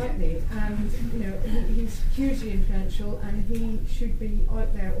says, quite rightly. And he's hugely influential, and he should be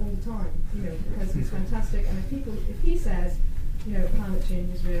out there all the time, because he's fantastic. And if he says, climate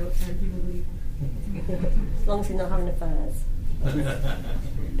change is real, then people believe him. As long as he's not having affairs.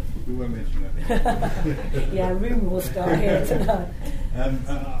 We won't mention that. Yeah, rumour will start here tonight.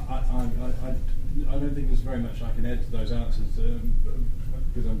 I don't think there's very much I can add to those answers,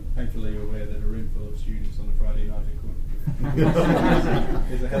 because I'm painfully aware that a room full of students on a Friday night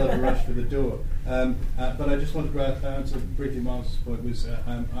is a hell of a rush for the door. But I just wanted to answer briefly Miles' point. Was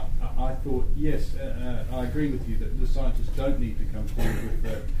I thought, yes, I agree with you that the scientists don't need to come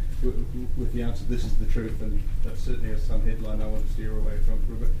forward with the answer, this is the truth, and that certainly is some headline I want to steer away from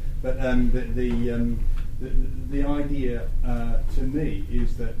for a bit. But the idea to me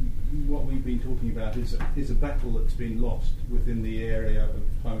is that what we've been talking about is a battle that's been lost within the area of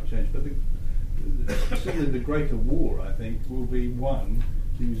climate change. But certainly the greater war, I think, will be won,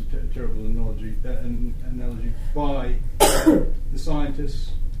 to use a terrible analogy, by the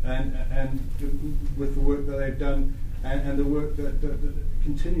scientists and with the work that they've done and the work that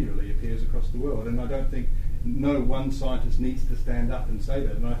continually appears across the world. And I don't think no one scientist needs to stand up and say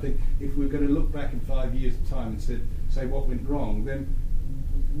that. And I think if we're going to look back in 5 years' time and say what went wrong, then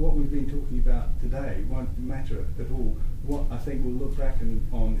what we've been talking about today won't matter at all. What I think we'll look back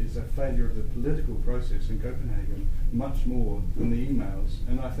on is a failure of the political process in Copenhagen, much more than the emails.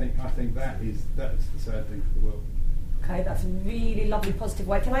 And I think that's the sad thing for the world. Okay, that's a really lovely, positive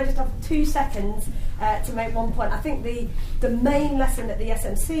way. Can I just have 2 seconds to make one point? I think the main lesson that the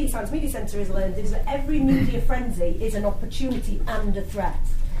SMC, Science Media Centre, has learned is that every media frenzy is an opportunity and a threat.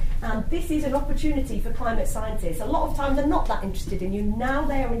 And this is an opportunity for climate scientists. A lot of times they're not that interested in you. Now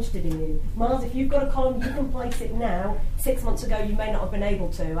they are interested in you. Miles, if you've got a column, you can place it now. 6 months ago, you may not have been able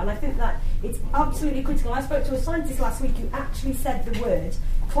to. And I think that it's absolutely critical. I spoke to a scientist last week who actually said the word,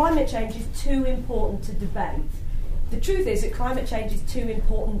 climate change is too important to debate. The truth is that climate change is too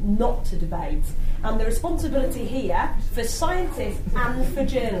important not to debate. And the responsibility here for scientists and for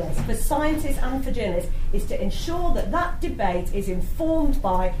journalists, is to ensure that that debate is informed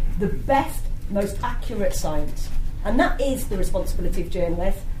by the best, most accurate science. And that is the responsibility of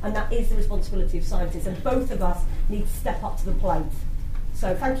journalists, and that is the responsibility of scientists. And both of us need to step up to the plate.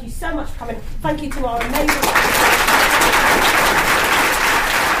 So thank you so much for coming. Thank you to our amazing...